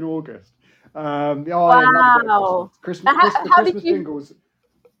in August. Wow. Christmas jingles.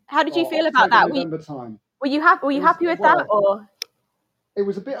 How did you feel about that? November time. Were you happy with that, or? It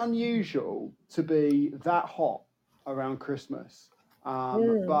was a bit unusual to be that hot around Christmas,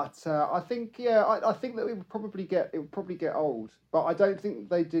 but I think I think that it would probably get old. But I don't think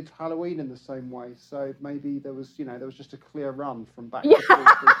they did Halloween in the same way. So maybe there was just a clear run from back to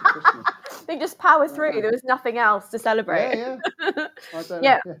Christmas. They just power through. There was nothing else to celebrate. Yeah. I don't know.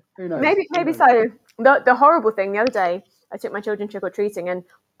 Yeah. Who knows? Maybe so. The horrible thing the other day, I took my children trick or treating, and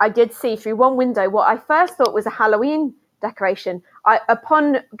I did see through one window what I first thought was a Halloween decoration.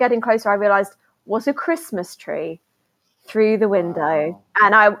 Upon getting closer, I realised was a Christmas tree through the window,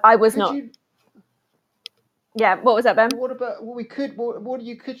 and I was not. Yeah, what was that, Ben? What about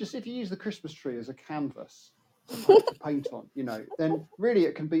you could just, if you use the Christmas tree as a canvas to paint on, then really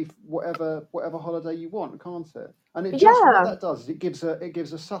it can be whatever holiday you want, can't it? And what that does is it gives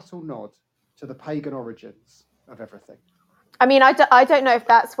a subtle nod to the pagan origins of everything. I mean, I don't know if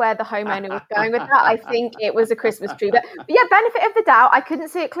that's where the homeowner was going with that. I think it was a Christmas tree. But yeah, benefit of the doubt. I couldn't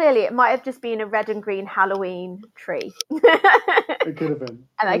see it clearly. It might have just been a red and green Halloween tree. It could have been.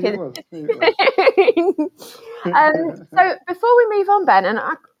 And it was. So before we move on, Ben, and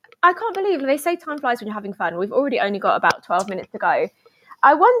I can't believe they say time flies when you're having fun. We've already only got about 12 minutes to go.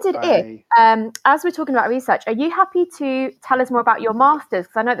 I wondered if, as we're talking about research, are you happy to tell us more about your masters?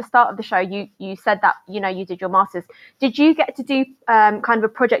 Because I know at the start of the show you said that you did your masters. Did you get to do kind of a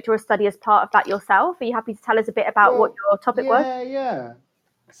project or a study as part of that yourself? Are you happy to tell us a bit about what your topic was? Yeah.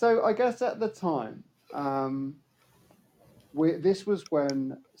 So I guess at the time, this was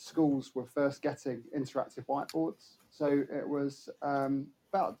when schools were first getting interactive whiteboards. So it was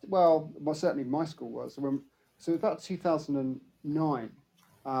certainly my school was. So it was about 2009.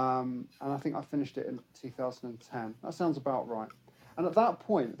 And I think I finished it in 2010. That sounds about right. And at that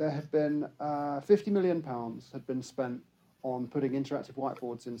point, there had been £50 million had been spent on putting interactive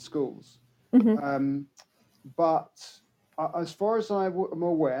whiteboards in schools. Mm-hmm. But as far as I'm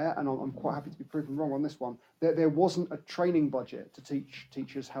aware, and I'm quite happy to be proven wrong on this one, there wasn't a training budget to teach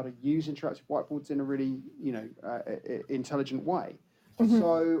teachers how to use interactive whiteboards in a really intelligent way. Mm-hmm.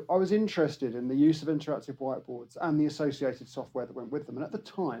 So I was interested in the use of interactive whiteboards and the associated software that went with them. And at the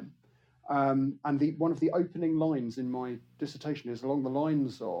time, one of the opening lines in my dissertation is along the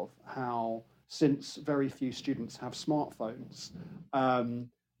lines of how, since very few students have smartphones,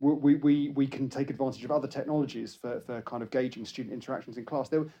 we can take advantage of other technologies for kind of gauging student interactions in class.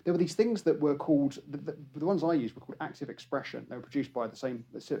 There were these things that were called, the ones I used were called active expression. They were produced by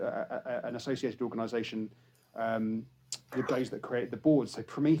an associated organisation, the guys that created the boards, so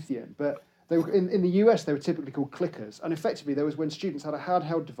Promethean. But they were, in the US, they were typically called clickers. And effectively, there was when students had a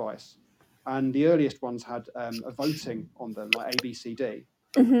handheld device, and the earliest ones had a voting on them, like ABCD.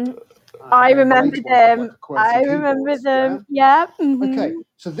 Mhm. I remember the later ones, them. like the QWERTY I remember keyboards, them. Yeah. Okay,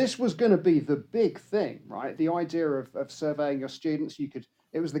 so this was going to be the big thing, right? The idea of surveying your students.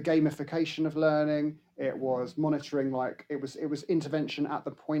 It was the gamification of learning. It was monitoring, like it was intervention at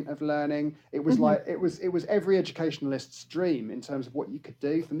the point of learning. It was like it was every educationalist's dream in terms of what you could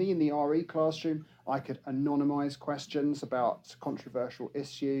do. For me in the RE classroom, I could anonymize questions about controversial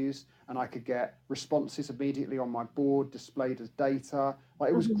issues, and I could get responses immediately on my board displayed as data.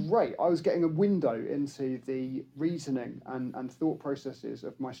 Like it was great. I was getting a window into the reasoning and thought processes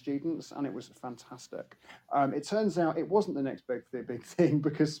of my students, and it was fantastic. It turns out it wasn't the next big thing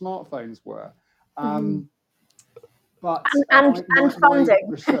because smartphones were. But and my funding.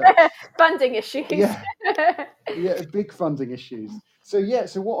 research, Funding issues. yeah, big funding issues. So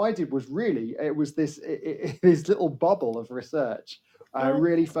what I did was really it was this little bubble of research,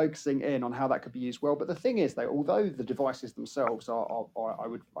 really focusing in on how that could be used well. But the thing is, though, although the devices themselves are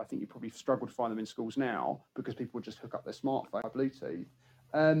I think you probably struggle to find them in schools now because people would just hook up their smartphone by Bluetooth.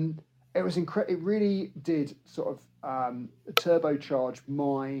 It was It really did sort of turbocharge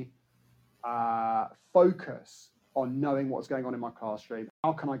my focus on knowing what's going on in my classroom.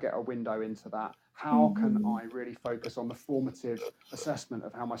 How can I get a window into that? How can I really focus on the formative assessment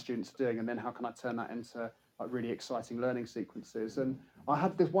of how my students are doing, and then how can I turn that into like really exciting learning sequences? And I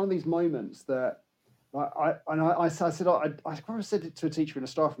had one of these moments that I probably said it to a teacher in a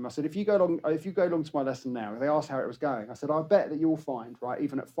staff room. I said, if you go along to my lesson now, they asked how it was going. I said, I bet that you'll find, right,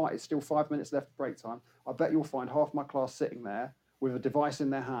 even at it's still 5 minutes left of break time, I bet you'll find half my class sitting there with a device in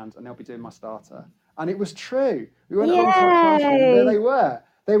their hand, and they'll be doing my starter. And it was true. We went along to my classroom, and there they were.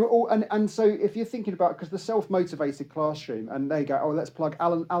 They were all, and so if you're thinking about, because the self-motivated classroom, and they go, oh, let's plug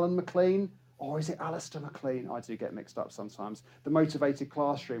Alan McLean, or is it Alistair McLean? I do get mixed up sometimes. The motivated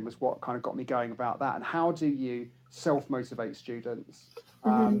classroom was what kind of got me going about that. And how do you self-motivate students?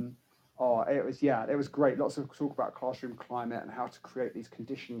 It was great. Lots of talk about classroom climate and how to create these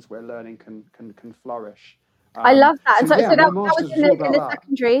conditions where learning can flourish. I love that. So that my was master's in was all the about that.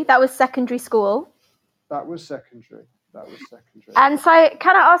 secondary. That was secondary school. That was secondary. And so,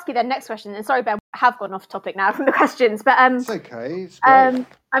 can I ask you the next question? And sorry, Ben, I have gone off topic now from the questions, but it's okay. It's great.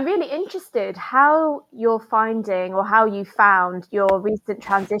 I'm really interested how you're finding, or how you found your recent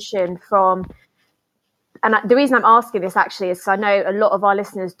transition from. And the reason I'm asking this actually is because I know a lot of our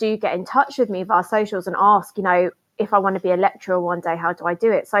listeners do get in touch with me via socials and ask, if I want to be a lecturer one day, how do I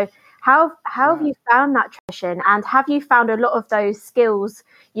do it? So how have you found that transition, and have you found a lot of those skills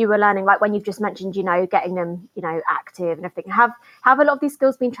you were learning, like when you've just mentioned, getting them, active and everything, have a lot of these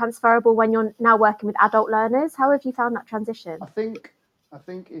skills been transferable when you're now working with adult learners? How have you found that transition? I think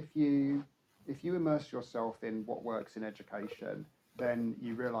if you immerse yourself in what works in education, then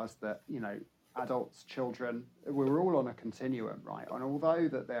you realise that adults, children, we're all on a continuum, right? And although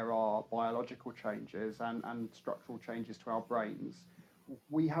that there are biological changes and structural changes to our brains,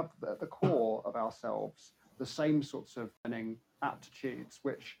 we have at the core of ourselves the same sorts of learning aptitudes,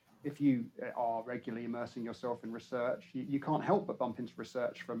 which if you are regularly immersing yourself in research, you can't help but bump into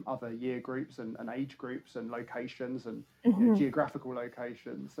research from other year groups and age groups and locations and geographical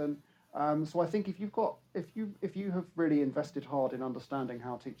locations. And so I think if you have really invested hard in understanding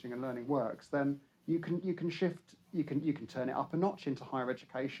how teaching and learning works, then you can turn it up a notch into higher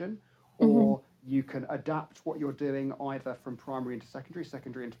education, or you can adapt what you're doing either from primary into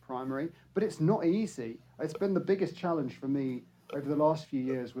secondary into primary. But it's not easy. It's been the biggest challenge for me over the last few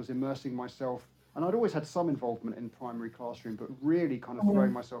years, was immersing myself. And I'd always had some involvement in primary classroom, but really kind of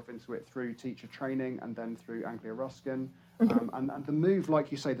throwing myself into it through teacher training and then through Anglia Ruskin. And the move,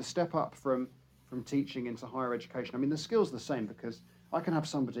 like you say, the step up from teaching into higher education. I mean, the skill's the same, because I can have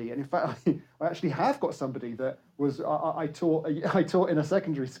somebody, and in fact, I actually have got somebody that was I taught in a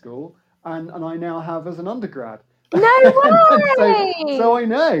secondary school, and I now have as an undergrad. No way! So I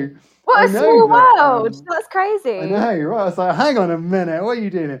know. What a small world! That's crazy. I know, right? I was like, hang on a minute, what are you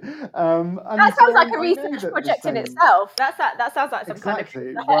doing here? That sounds like a research project in itself. That sounds like some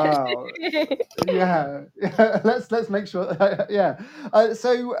exactly. kind of Wow. Yeah. Let's make sure.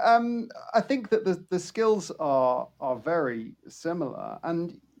 So I think that the skills are very similar,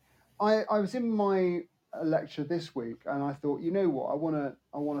 and I was in my lecture this week, and I thought, you know what, I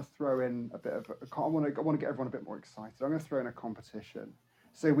want to throw in a bit of I want to get everyone a bit more excited. I'm going to throw in a competition.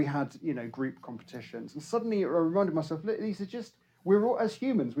 So we had group competitions, and suddenly I reminded myself, these are just, we're all, as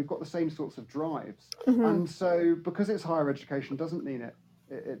humans, we've got the same sorts of drives, and so because it's higher education doesn't mean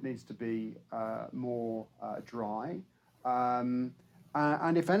it needs to be more dry, and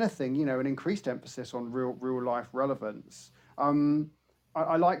if anything, an increased emphasis on real life relevance.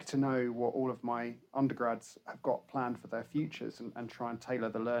 I like to know what all of my undergrads have got planned for their futures, and try and tailor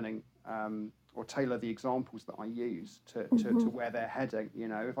the learning, or tailor the examples that I use to where they're heading. You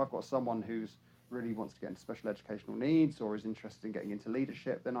know, if I've got someone who's really wants to get into special educational needs or is interested in getting into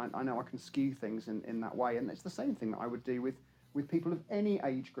leadership, then I know I can skew things in that way. And it's the same thing that I would do with people of any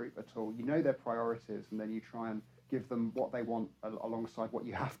age group at all. You know their priorities, and then you try and give them what they want alongside what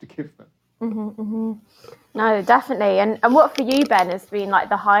you have to give them. No, definitely. And what for you, Ben, has been like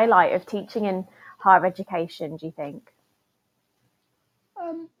the highlight of teaching in higher education, do you think?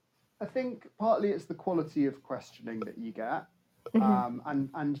 I think partly it's the quality of questioning that you get,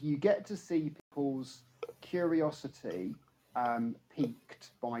 and you get to see people's curiosity piqued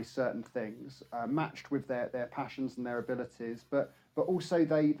by certain things, matched with their passions and their abilities, but also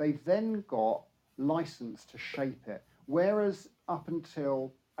they've then got license to shape it. Whereas up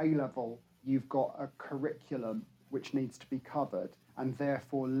until A-level, you've got a curriculum which needs to be covered, and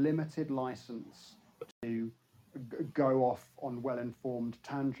therefore limited license to go off on well-informed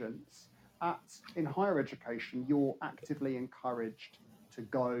tangents. In higher education, you're actively encouraged to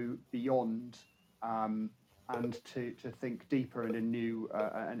go beyond, and to think deeper and in new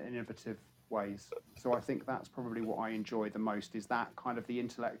and innovative ways. So I think that's probably what I enjoy the most, is that kind of the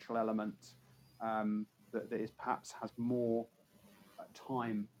intellectual element, that is perhaps has more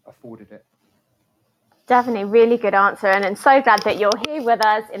time afforded it. Definitely, really good answer, and I'm so glad that you're here with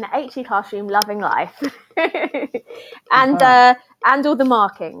us in the HE classroom, loving life, and all the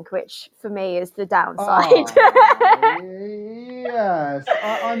marking, which for me is the downside. Yes,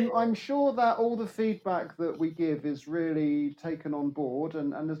 I'm sure that all the feedback that we give is really taken on board,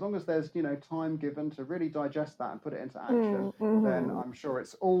 and as long as there's time given to really digest that and put it into action, then I'm sure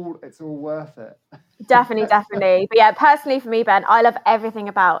it's all worth it. Definitely. But yeah, personally for me, Ben, I love everything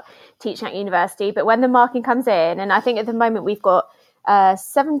about teaching at university. But when the marking comes in, and I think at the moment we've got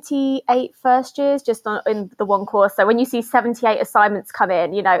 78 first years just in the one course. So when you see 78 assignments come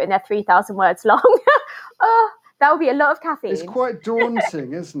in, and they're 3,000 words long, that will be a lot of caffeine. It's quite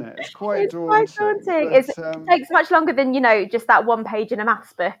daunting, isn't it? It's quite daunting. But, it takes much longer than, just that one page in a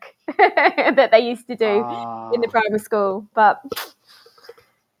maths book that they used to do in the primary school. But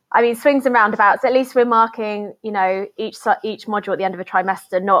I mean, swings and roundabouts. At least we're marking, each module at the end of a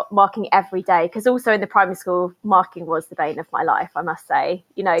trimester, not marking every day. Because also in the primary school, marking was the bane of my life, I must say.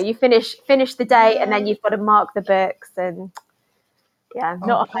 You finish the day, and then you've got to mark the books, and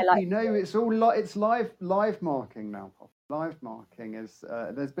not a highlight. No, it's live marking now. Poppy. Live marking is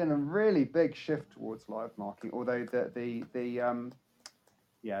there's been a really big shift towards live marking. Although the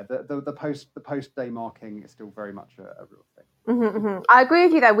post day marking is still very much a real thing. I agree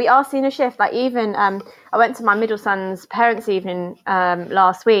with you though. We are seeing a shift. Like even I went to my middle son's parents' evening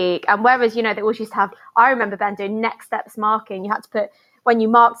last week, and whereas they always used to have, I remember Ben doing next steps marking. You had to put, when you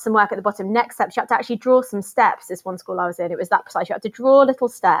marked some work at the bottom, next steps, you had to actually draw some steps. This one school I was in, it was that precise. You had to draw little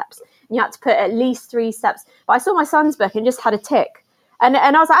steps, and you had to put at least 3 steps. But I saw my son's book and just had a tick, and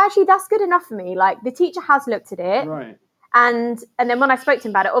I was like, actually that's good enough for me. Like the teacher has looked at it, right? And then when I spoke to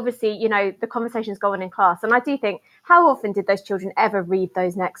him about it, obviously, the conversations go on in class. And I do think, how often did those children ever read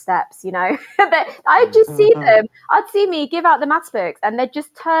those next steps, I'd just see them. I'd see me give out the maths books, and they'd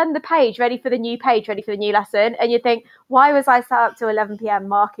just turn the page, ready for the new lesson. And you'd think, why was I sat up till 11 p.m.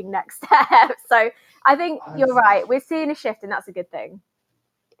 marking next steps? So I think you're right. We're seeing a shift, and that's a good thing.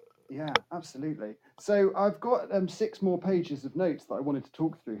 Yeah, absolutely. So I've got 6 more pages of notes that I wanted to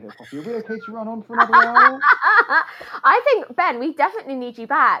talk through here, Poppy. Are we okay to run on for another hour? I think, Ben, we definitely need you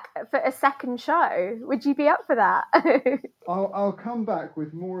back for a second show. Would you be up for that? I'll come back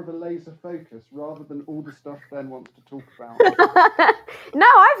with more of a laser focus rather than all the stuff Ben wants to talk about. No,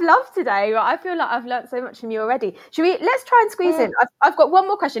 I've loved today. I feel like I've learnt so much from you already. Let's try and squeeze in. I've got one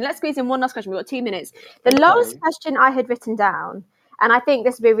more question. Let's squeeze in one last question. We've got 2 minutes. The last question I had written down, and I think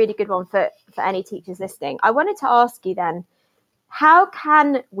this would be a really good one for any teachers listening. I wanted to ask you then, how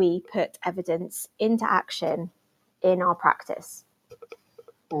can we put evidence into action in our practice?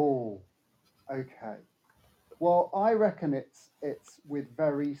 Oh, okay. Well, I reckon it's with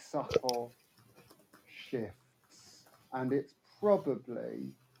very subtle shifts, and it's probably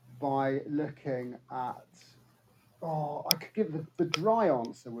by looking at, I could give the dry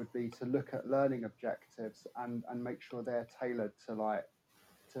answer would be to look at learning objectives and make sure they're tailored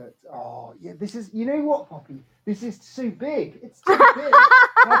this is, what, Poppy? This is too big. It's too big.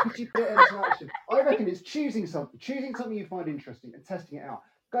 How could you put it into action? I reckon it's choosing something you find interesting and testing it out.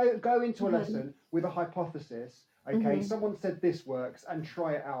 Go into a lesson with a hypothesis Okay, someone said this works, and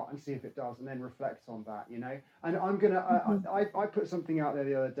try it out and see if it does, and then reflect on that, you know. And I'm gonna, I put something out there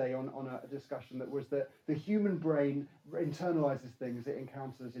the other day on a discussion that was that the human brain internalizes things it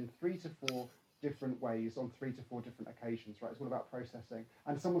encounters in 3 to 4 different ways on 3 to 4 different occasions, right? It's all about processing.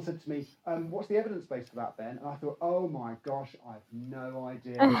 And someone said to me, what's the evidence base for that, Ben? And I thought, oh my gosh, I have no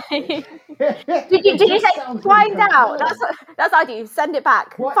idea. Did you say find out? That's what I do. Send it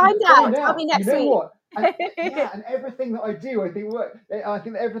back. Find out. Tell me next week. You know what? And everything that I do, I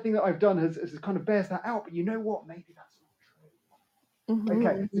think that everything that I've done has kind of bears that out. But you know what? Maybe that's not true.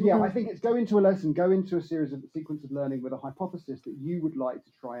 Okay, so yeah, I think it's go into a lesson, go into a sequence of learning with a hypothesis that you would like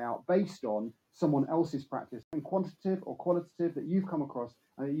to try out based on someone else's practice, and quantitative or qualitative that you've come across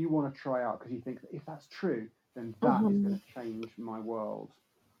and that you want to try out because you think that if that's true, then that is going to change my world.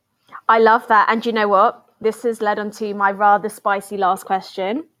 I love that. And you know what? This has led on to my rather spicy last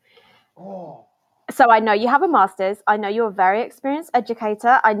question. Oh. So I know you have a master's. I know you're a very experienced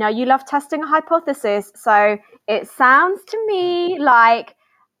educator. I know you love testing a hypothesis. So it sounds to me like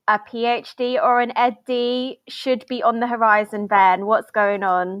a PhD or an EdD should be on the horizon, Ben. What's going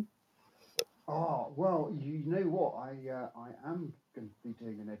on? Oh, well, you know what? I am going to be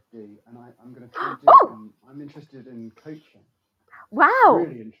doing an EdD, and I'm going to try and do it. I'm interested in coaching. Wow.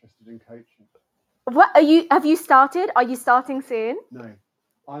 Really interested in coaching. What have you started? Are you starting soon? No.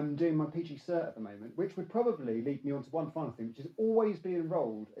 I'm doing my PG Cert at the moment, which would probably lead me on to one final thing, which is always be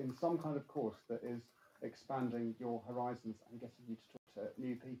enrolled in some kind of course that is expanding your horizons and getting you to talk to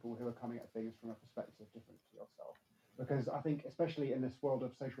new people who are coming at things from a perspective different to yourself. Because I think, especially in this world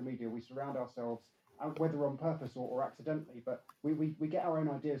of social media, we surround ourselves, whether on purpose or accidentally, but we get our own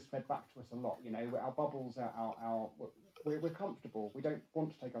ideas fed back to us a lot. You know, our bubbles, we're comfortable. We don't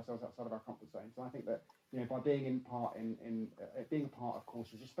want to take ourselves outside of our comfort zone. So I think that, you know, by being being a part of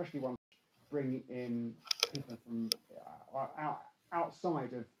courses, especially ones which bring in people from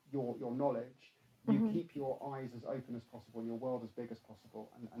outside of your knowledge, you keep your eyes as open as possible, your world as big as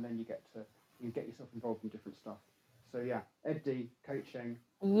possible, and then you get yourself involved in different stuff. So yeah, EdD, coaching.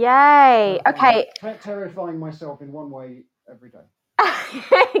 Yay! Okay. Terrifying myself in one way every day.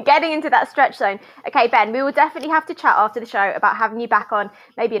 Getting into that stretch zone. Okay, Ben, we will definitely have to chat after the show about having you back on.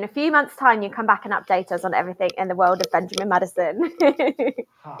 Maybe in a few months' time, you come back and update us on everything in the world of Benjamin Maddison.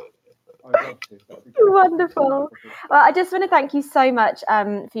 I'd love to. Wonderful. Well, I just want to thank you so much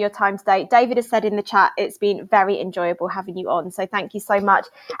for your time today. David has said in the chat it's been very enjoyable having you on, so thank you so much.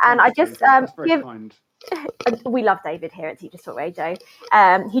 And Thanks, I just that's very kind. We love David here at Teachers Talk Radio.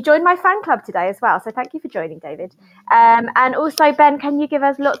 He joined my fan club today as well, so thank you for joining, David. And also, Ben, can you give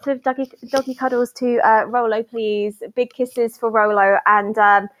us lots of doggy cuddles to Rolo, please? Big kisses for Rolo. And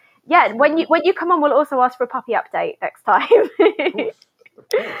yeah, when you come on, we'll also ask for a puppy update next time. Of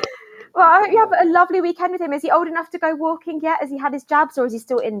course. Well, I hope you have a lovely weekend with him. Is he old enough to go walking yet? Has he had his jabs, or is he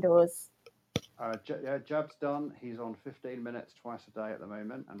still indoors? Jab's done. He's on 15 minutes twice a day at the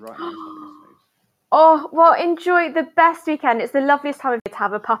moment, and right now he's having a snooze. Oh, well, enjoy the best weekend. It's the loveliest time of year to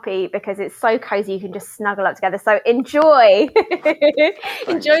have a puppy because it's so cozy. You can just snuggle up together. So enjoy.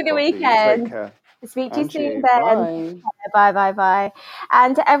 Enjoy the weekend. Take care. Speak to you soon, Ben. Bye.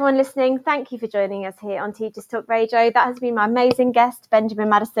 And to everyone listening, thank you for joining us here on Teachers Talk Radio. That has been my amazing guest, Benjamin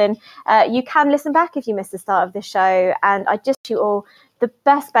Maddison. You can listen back if you missed the start of the show. And I just wish you all the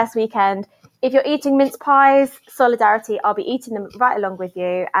best weekend. If you're eating mince pies, solidarity, I'll be eating them right along with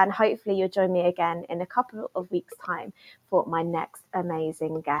you. And hopefully you'll join me again in a couple of weeks' time for my next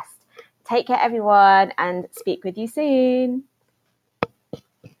amazing guest. Take care, everyone, and speak with you soon.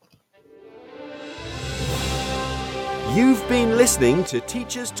 You've been listening to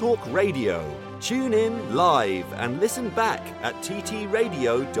Teachers Talk Radio. Tune in live and listen back at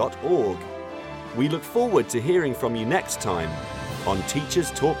ttradio.org. We look forward to hearing from you next time on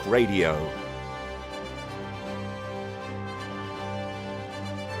Teachers Talk Radio.